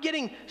stop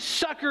getting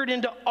suckered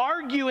into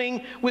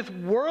arguing with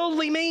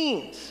worldly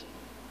means.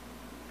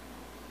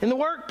 In the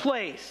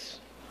workplace,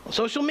 on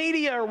social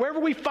media, or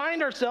wherever we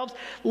find ourselves,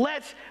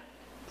 let's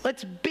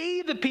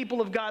be the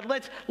people of God.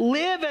 Let's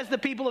live as the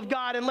people of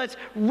God, and let's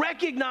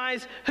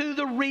recognize who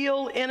the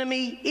real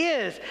enemy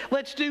is.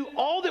 Let's do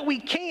all that we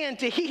can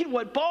to heed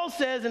what Paul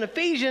says in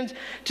Ephesians,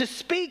 to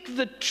speak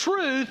the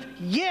truth,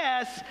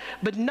 yes,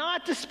 but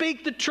not to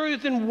speak the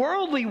truth in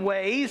worldly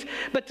ways,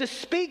 but to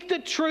speak the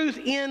truth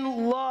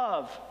in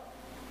love.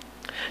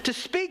 To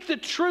speak the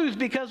truth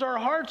because our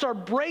hearts are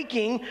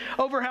breaking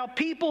over how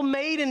people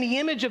made in the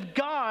image of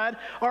God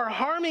are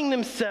harming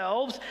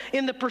themselves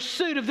in the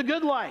pursuit of the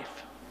good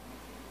life.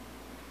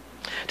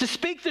 To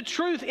speak the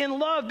truth in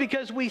love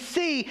because we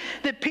see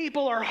that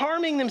people are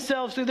harming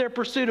themselves through their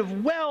pursuit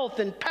of wealth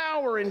and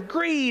power and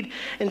greed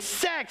and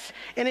sex.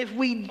 And if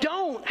we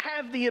don't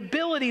have the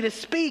ability to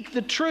speak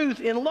the truth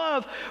in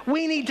love,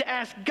 we need to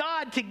ask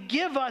God to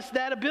give us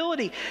that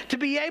ability, to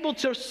be able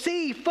to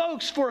see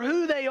folks for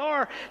who they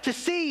are, to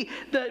see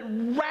the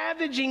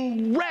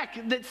ravaging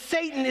wreck that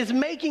Satan is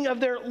making of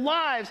their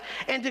lives,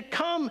 and to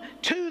come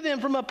to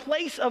them from a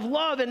place of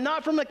love and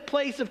not from a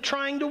place of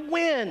trying to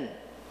win.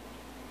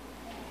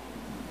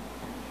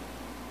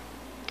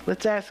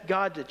 Let's ask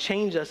God to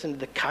change us into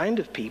the kind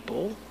of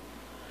people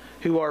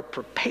who are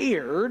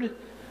prepared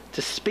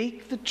to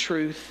speak the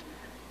truth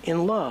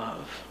in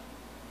love.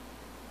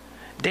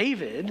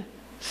 David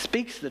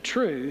speaks the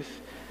truth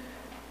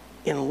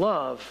in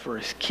love for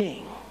his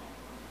king.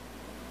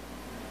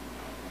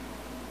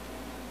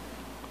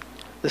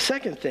 The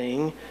second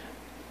thing,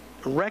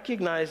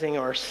 recognizing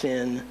our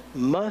sin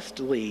must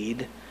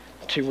lead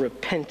to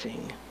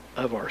repenting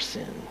of our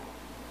sin.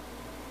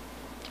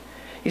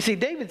 You see,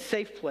 David's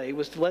safe play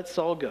was to let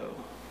Saul go.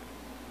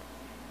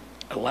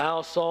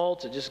 Allow Saul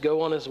to just go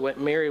on his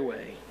merry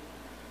way.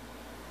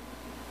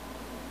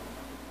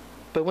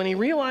 But when he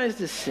realized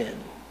his sin,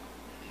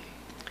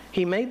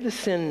 he made the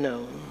sin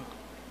known,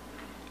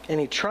 and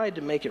he tried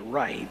to make it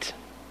right,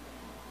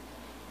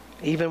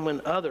 even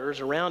when others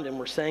around him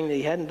were saying that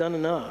he hadn't done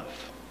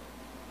enough.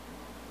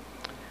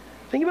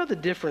 Think about the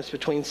difference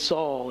between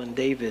Saul and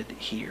David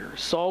here.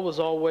 Saul was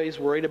always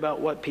worried about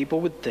what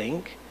people would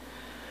think,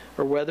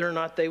 or whether or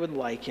not they would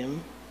like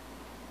him,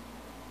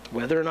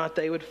 whether or not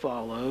they would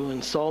follow.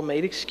 And Saul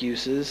made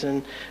excuses,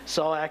 and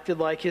Saul acted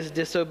like his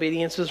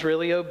disobedience was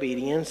really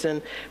obedience.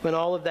 And when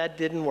all of that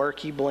didn't work,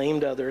 he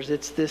blamed others.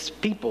 It's this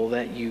people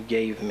that you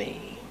gave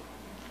me.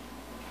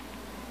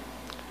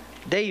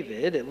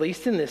 David, at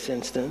least in this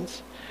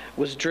instance,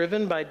 was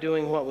driven by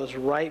doing what was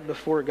right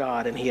before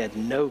God, and he had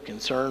no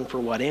concern for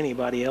what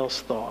anybody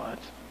else thought.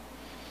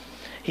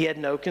 He had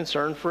no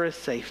concern for his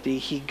safety.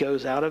 He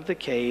goes out of the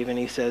cave and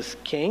he says,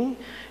 "King,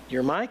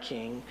 you're my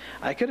king.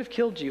 I could have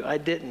killed you. I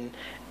didn't.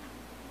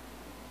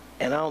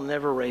 And I'll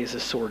never raise a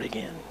sword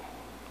again.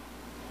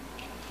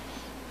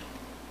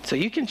 So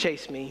you can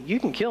chase me. You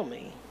can kill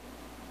me.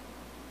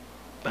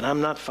 But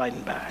I'm not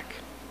fighting back."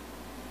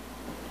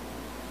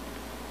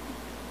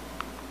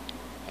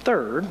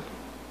 Third,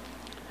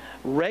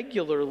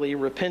 regularly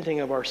repenting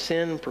of our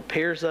sin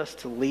prepares us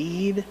to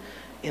lead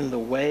in the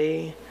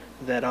way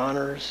that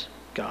honors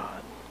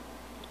God.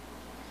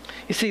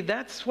 You see,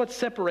 that's what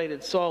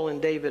separated Saul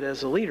and David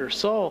as a leader.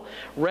 Saul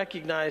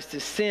recognized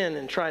his sin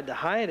and tried to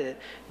hide it.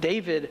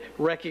 David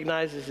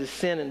recognizes his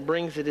sin and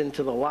brings it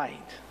into the light.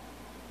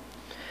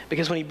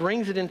 Because when he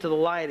brings it into the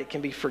light, it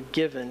can be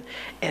forgiven.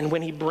 And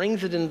when he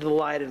brings it into the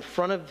light in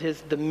front of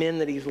the men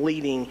that he's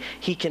leading,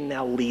 he can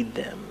now lead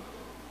them.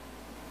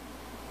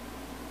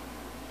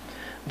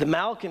 The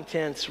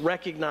malcontents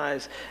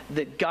recognize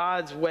that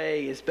God's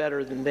way is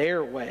better than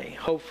their way,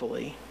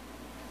 hopefully.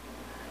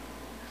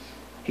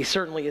 He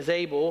certainly is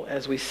able,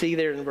 as we see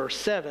there in verse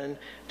 7,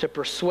 to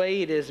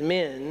persuade his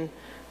men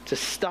to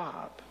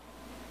stop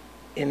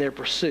in their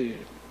pursuit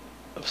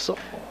of Saul.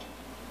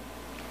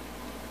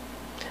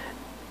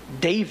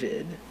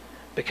 David,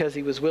 because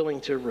he was willing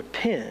to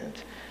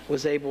repent,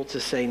 was able to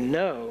say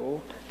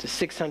no to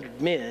 600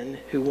 men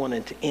who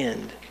wanted to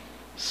end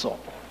Saul.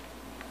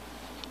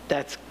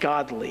 That's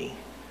godly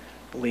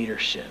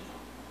leadership.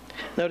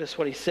 Notice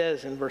what he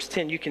says in verse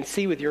 10. "You can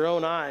see with your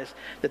own eyes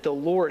that the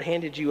Lord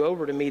handed you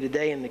over to me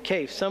today in the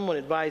cave. Someone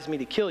advised me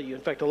to kill you.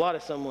 In fact, a lot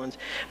of someone's.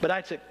 But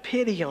I took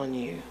pity on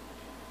you."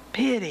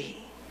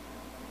 Pity.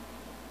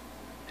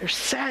 There's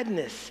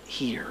sadness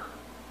here.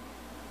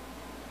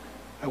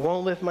 "I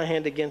won't lift my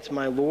hand against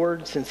my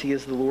Lord, since he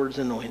is the Lord's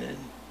anointed."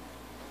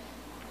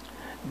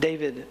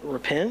 David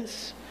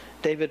repents.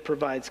 David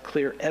provides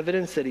clear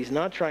evidence that he's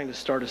not trying to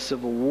start a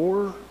civil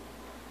war.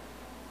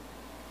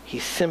 He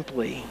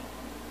simply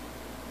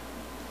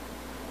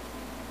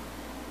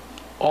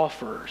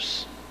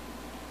offers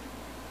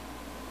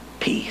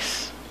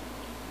peace.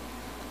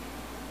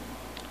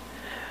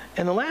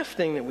 And the last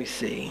thing that we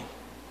see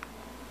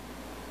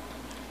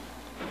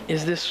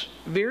is this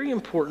very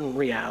important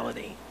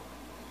reality.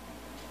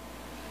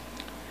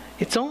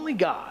 It's only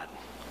God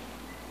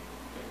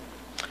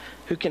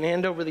who can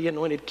hand over the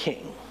anointed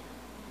king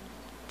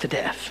to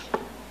death.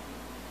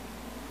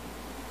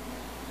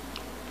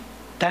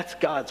 That's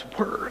God's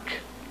work.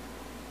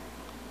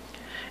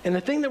 And the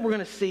thing that we're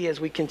going to see as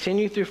we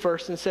continue through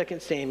 1st and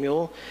 2nd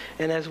Samuel,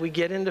 and as we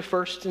get into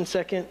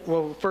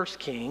 1st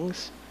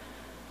Kings,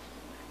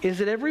 is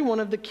that every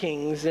one of the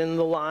kings in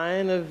the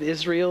line of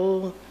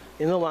Israel,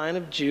 in the line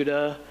of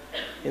Judah,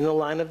 in the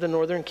line of the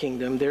northern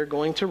kingdom, they're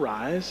going to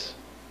rise,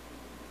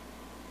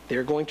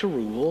 they're going to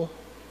rule,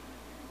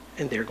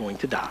 and they're going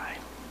to die.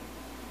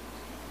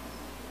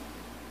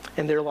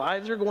 And their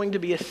lives are going to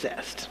be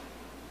assessed.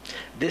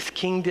 this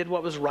king did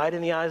what was right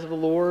in the eyes of the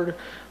Lord,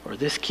 or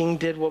this king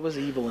did what was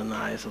evil in the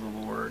eyes of the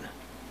Lord.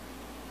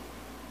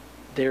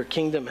 Their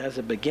kingdom has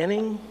a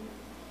beginning,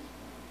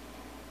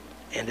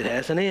 and it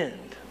has an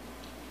end.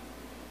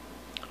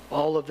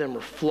 All of them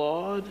are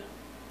flawed,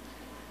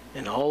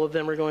 and all of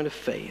them are going to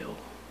fail,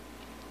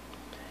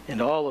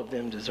 and all of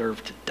them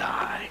deserve to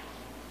die.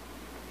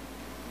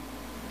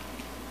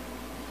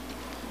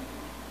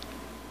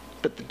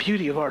 But the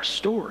beauty of our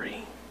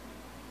story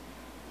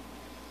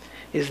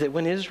is that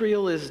when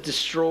Israel is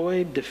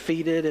destroyed,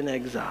 defeated, and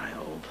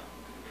exiled,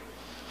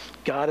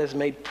 God has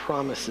made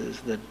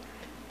promises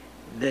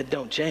that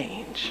don't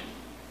change.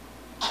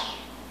 You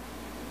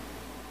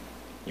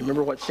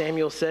remember what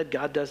Samuel said?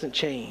 God doesn't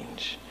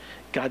change.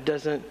 He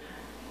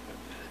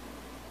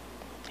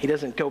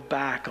doesn't go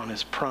back on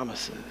his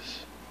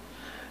promises.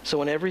 So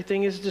when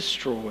everything is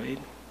destroyed,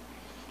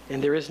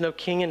 and there is no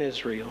king in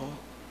Israel,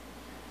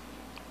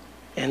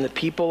 and the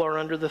people are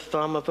under the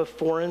thumb of a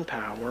foreign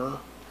power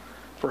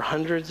for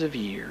hundreds of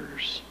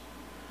years,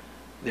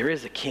 there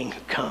is a king who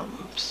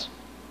comes.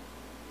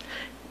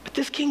 But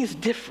this king is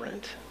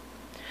different.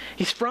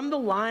 He's from the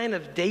line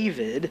of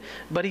David,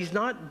 but he's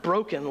not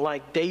broken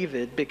like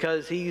David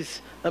because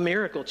he's a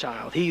miracle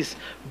child. He's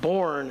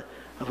born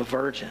of a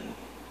virgin.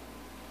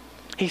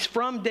 He's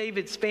from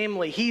David's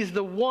family. He's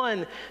the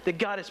one that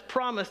God has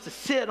promised to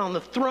sit on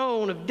the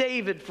throne of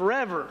David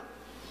forever.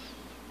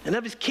 And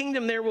of his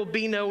kingdom there will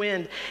be no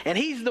end. And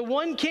he's the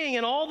one king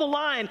in all the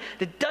line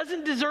that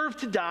doesn't deserve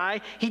to die.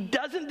 He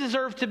doesn't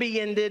deserve to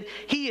be ended.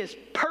 He is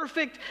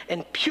perfect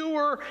and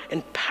pure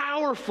and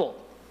powerful.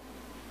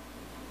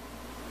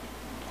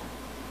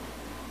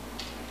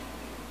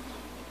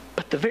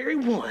 But the very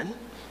one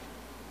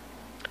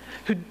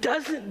who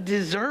doesn't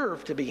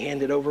deserve to be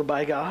handed over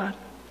by God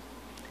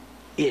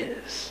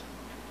is.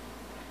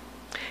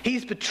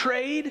 He's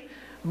betrayed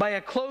by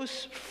a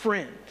close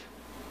friend.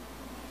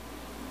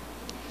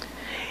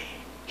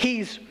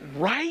 He's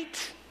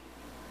right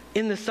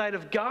in the sight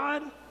of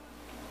God,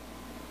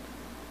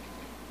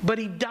 but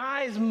he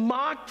dies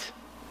mocked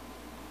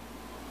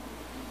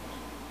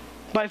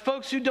by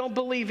folks who don't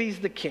believe he's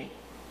the king.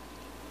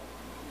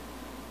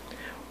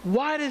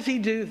 Why does he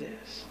do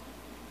this?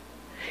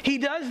 He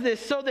does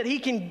this so that he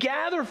can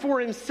gather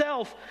for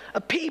himself a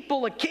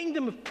people, a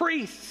kingdom of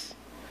priests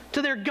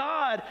to their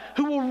God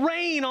who will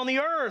reign on the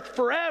earth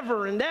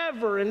forever and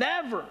ever and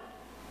ever.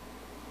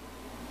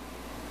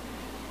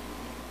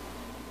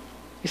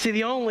 You see,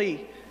 the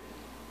only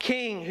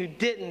king who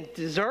didn't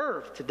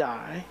deserve to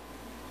die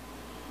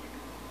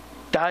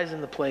dies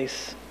in the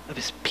place of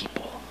his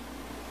people.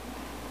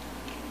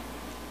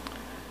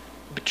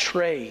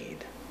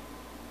 Betrayed,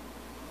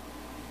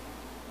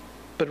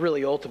 but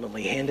really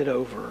ultimately handed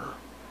over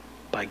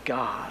by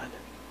God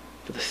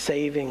for the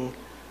saving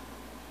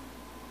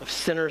of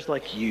sinners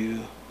like you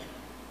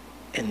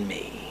and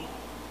me.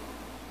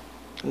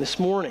 And this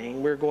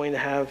morning, we're going to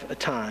have a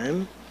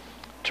time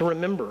to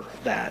remember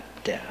that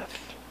death.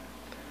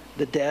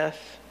 The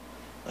death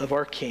of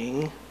our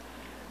King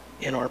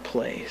in our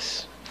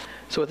place.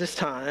 So at this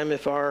time,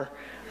 if our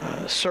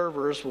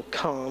servers will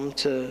come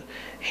to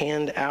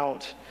hand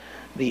out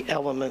the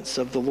elements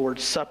of the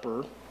Lord's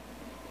Supper,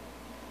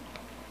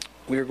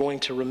 we are going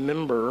to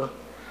remember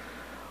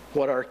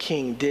what our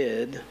King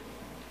did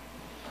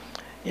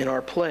in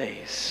our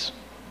place.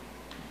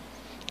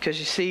 Because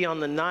you see, on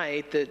the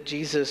night that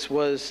Jesus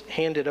was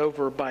handed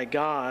over by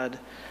God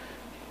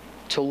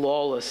to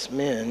lawless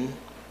men,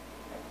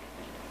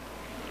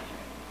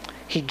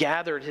 he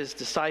gathered his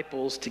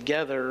disciples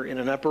together in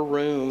an upper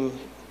room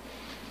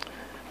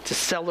to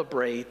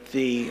celebrate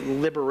the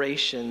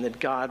liberation that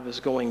God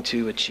was going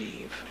to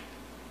achieve.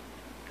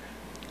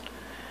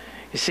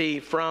 You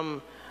see,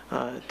 from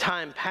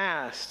time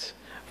past,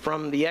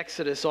 from the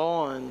Exodus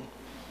on,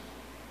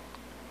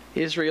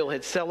 Israel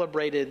had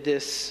celebrated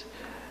this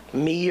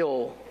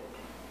meal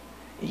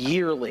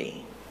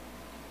yearly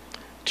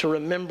to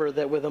remember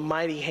that with a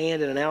mighty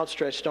hand and an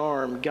outstretched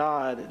arm,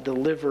 God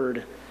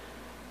delivered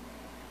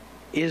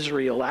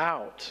Israel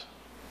out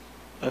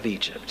of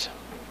Egypt.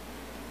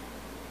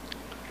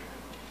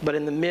 But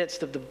in the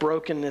midst of the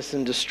brokenness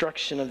and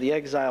destruction of the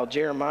exile,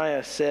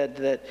 Jeremiah said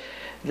that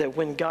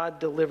when God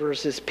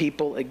delivers his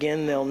people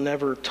again, they'll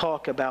never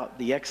talk about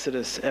the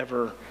Exodus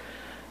ever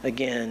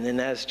again.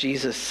 And as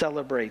Jesus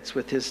celebrates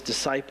with his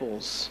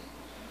disciples,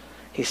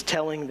 he's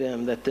telling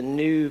them that the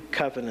new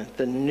covenant,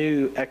 the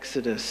new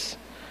Exodus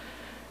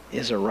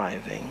is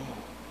arriving.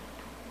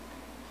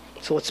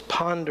 So let's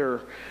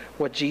ponder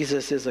what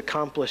Jesus is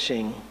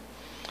accomplishing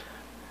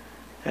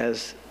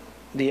as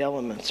the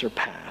elements are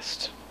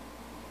passed.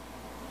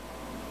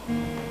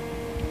 Thank you.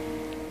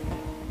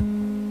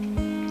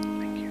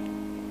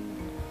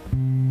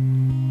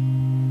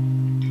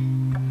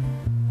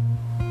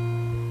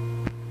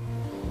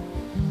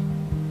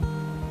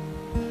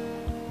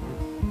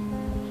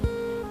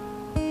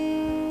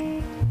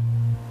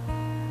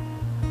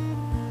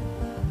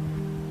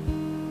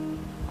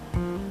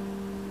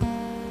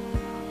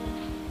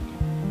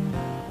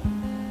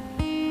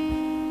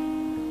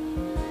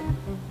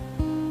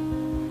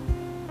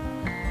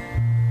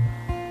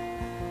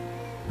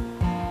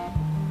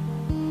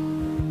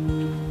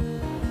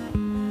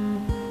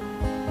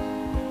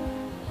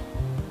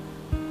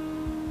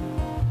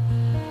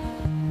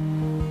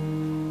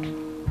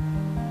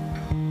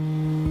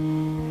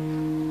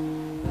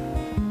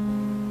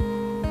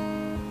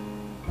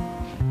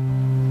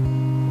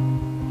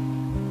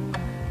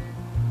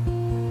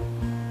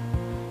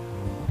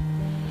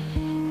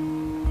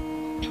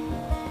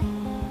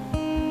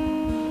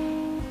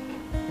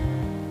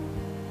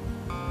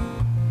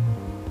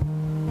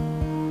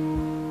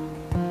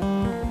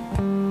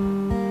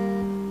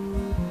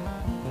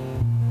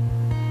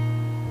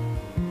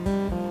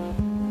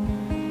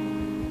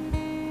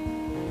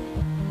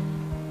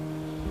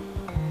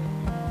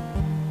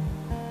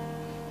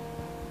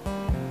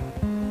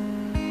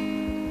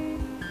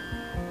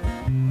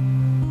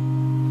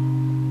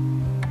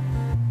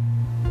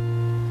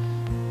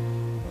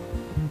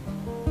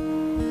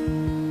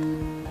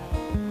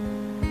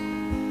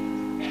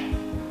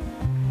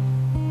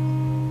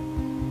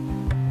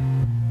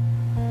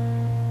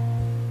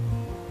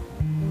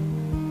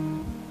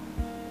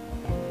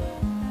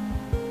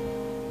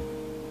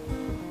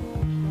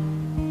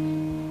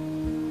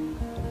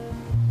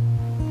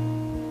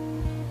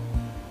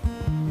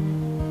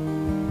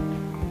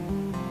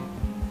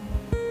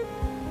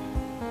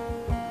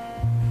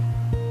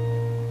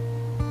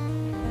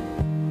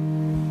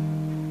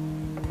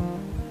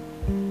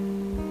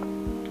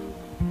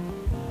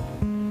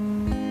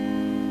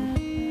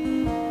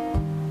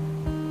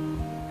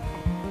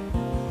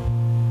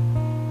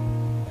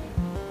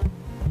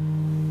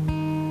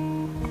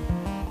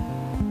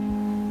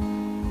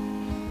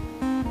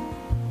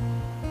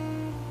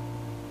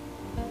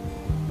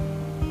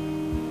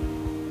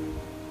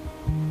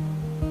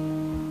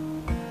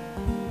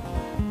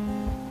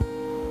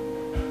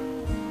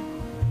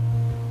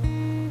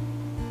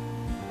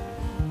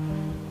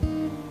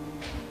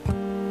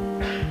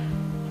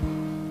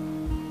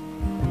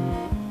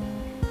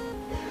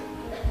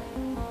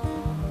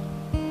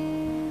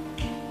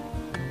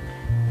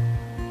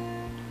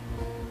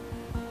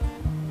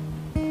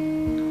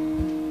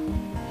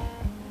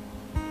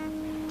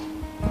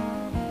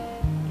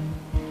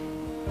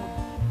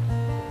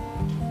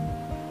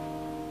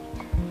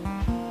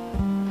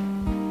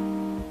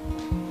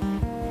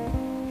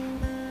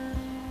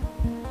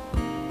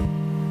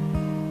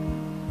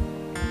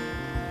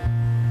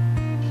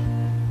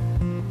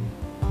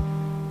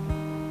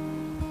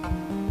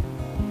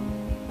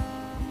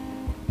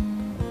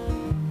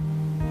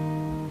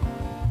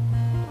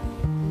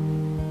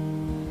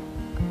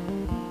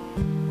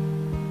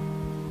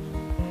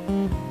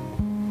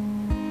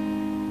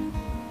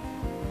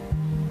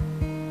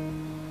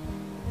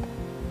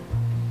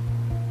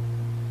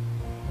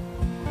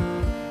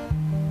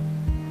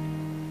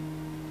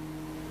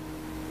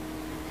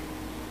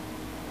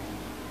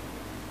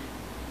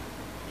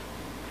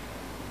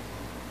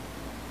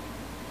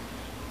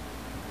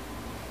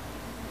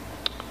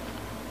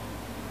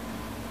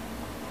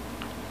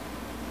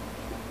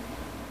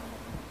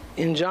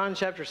 In John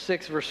chapter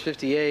 6, verse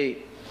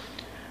 58,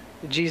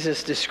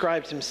 Jesus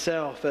describes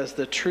himself as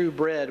the true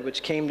bread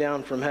which came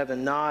down from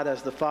heaven, not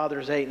as the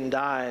fathers ate and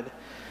died.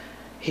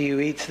 He who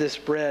eats this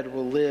bread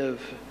will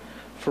live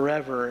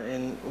forever.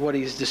 And what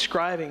he's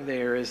describing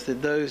there is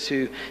that those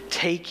who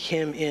take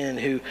him in,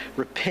 who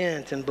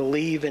repent and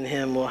believe in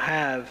him, will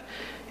have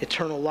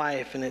eternal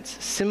life. And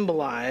it's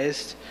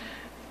symbolized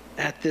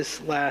at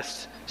this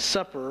Last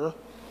Supper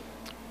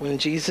when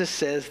Jesus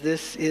says,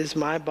 "This is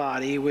my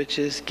body, which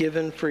is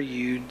given for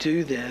you.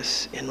 Do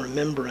this in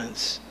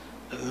remembrance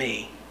of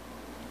me."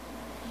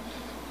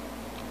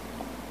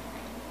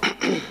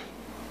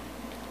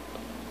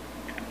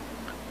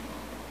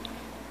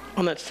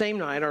 On that same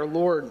night, our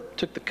Lord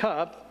took the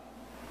cup,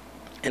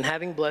 and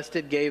having blessed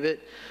it, gave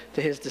it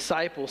to his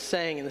disciples,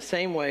 saying, in the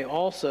same way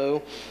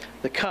also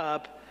the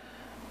cup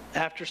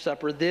after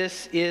supper,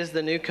 "This is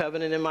the new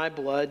covenant in my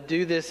blood.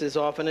 Do this as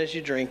often as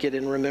you drink it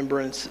in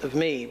remembrance of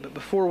me." But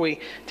before we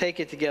take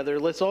it together,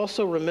 let's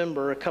also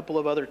remember a couple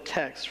of other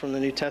texts from the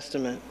New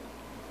Testament.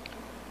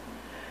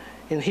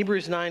 In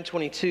Hebrews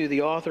 9:22,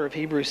 the author of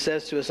Hebrews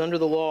says to us, "Under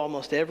the law,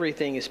 almost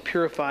everything is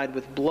purified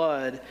with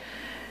blood,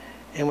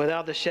 and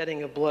without the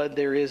shedding of blood,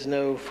 there is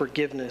no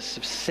forgiveness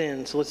of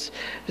sins." So let's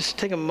just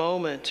take a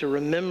moment to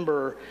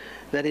remember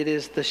that it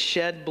is the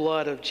shed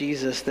blood of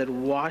Jesus that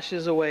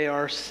washes away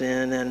our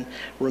sin and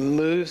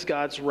removes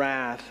God's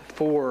wrath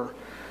for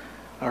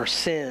our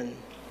sin.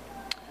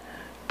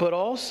 But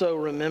also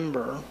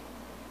remember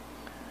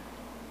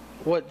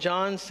what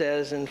John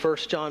says in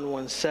 1 John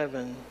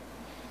 1:7.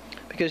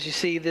 Because you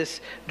see, this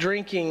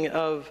drinking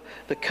of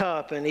the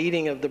cup and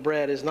eating of the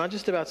bread is not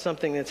just about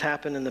something that's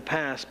happened in the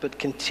past, but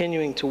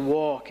continuing to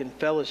walk in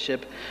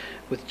fellowship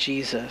with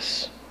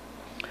Jesus.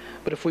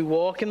 But if we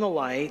walk in the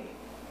light,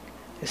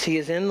 as he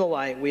is in the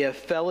light, we have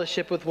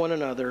fellowship with one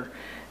another,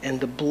 and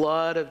the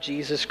blood of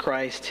Jesus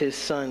Christ, his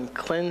Son,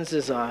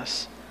 cleanses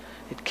us.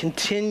 It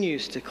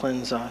continues to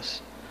cleanse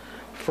us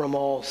from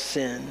all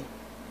sin.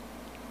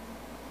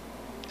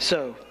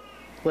 So,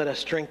 let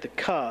us drink the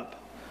cup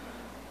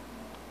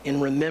in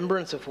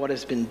remembrance of what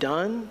has been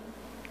done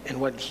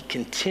and what he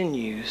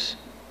continues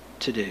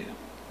to do.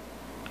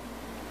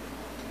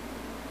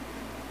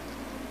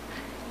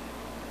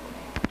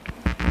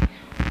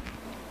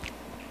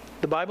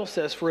 The Bible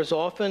says, "For as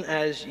often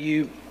as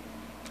you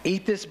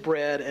eat this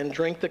bread and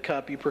drink the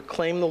cup, you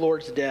proclaim the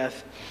Lord's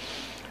death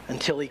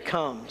until he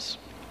comes."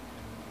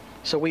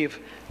 So we've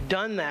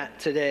done that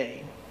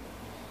today.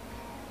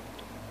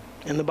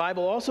 And the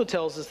Bible also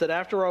tells us that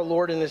after our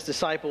Lord and his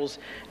disciples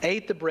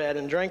ate the bread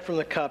and drank from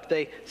the cup,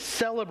 they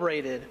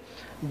celebrated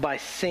by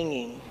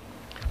singing.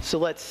 So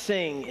let's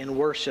sing in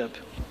worship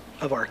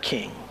of our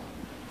King.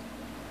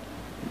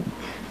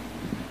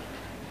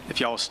 If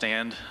y'all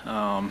stand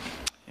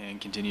and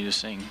continue to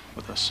sing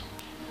with us.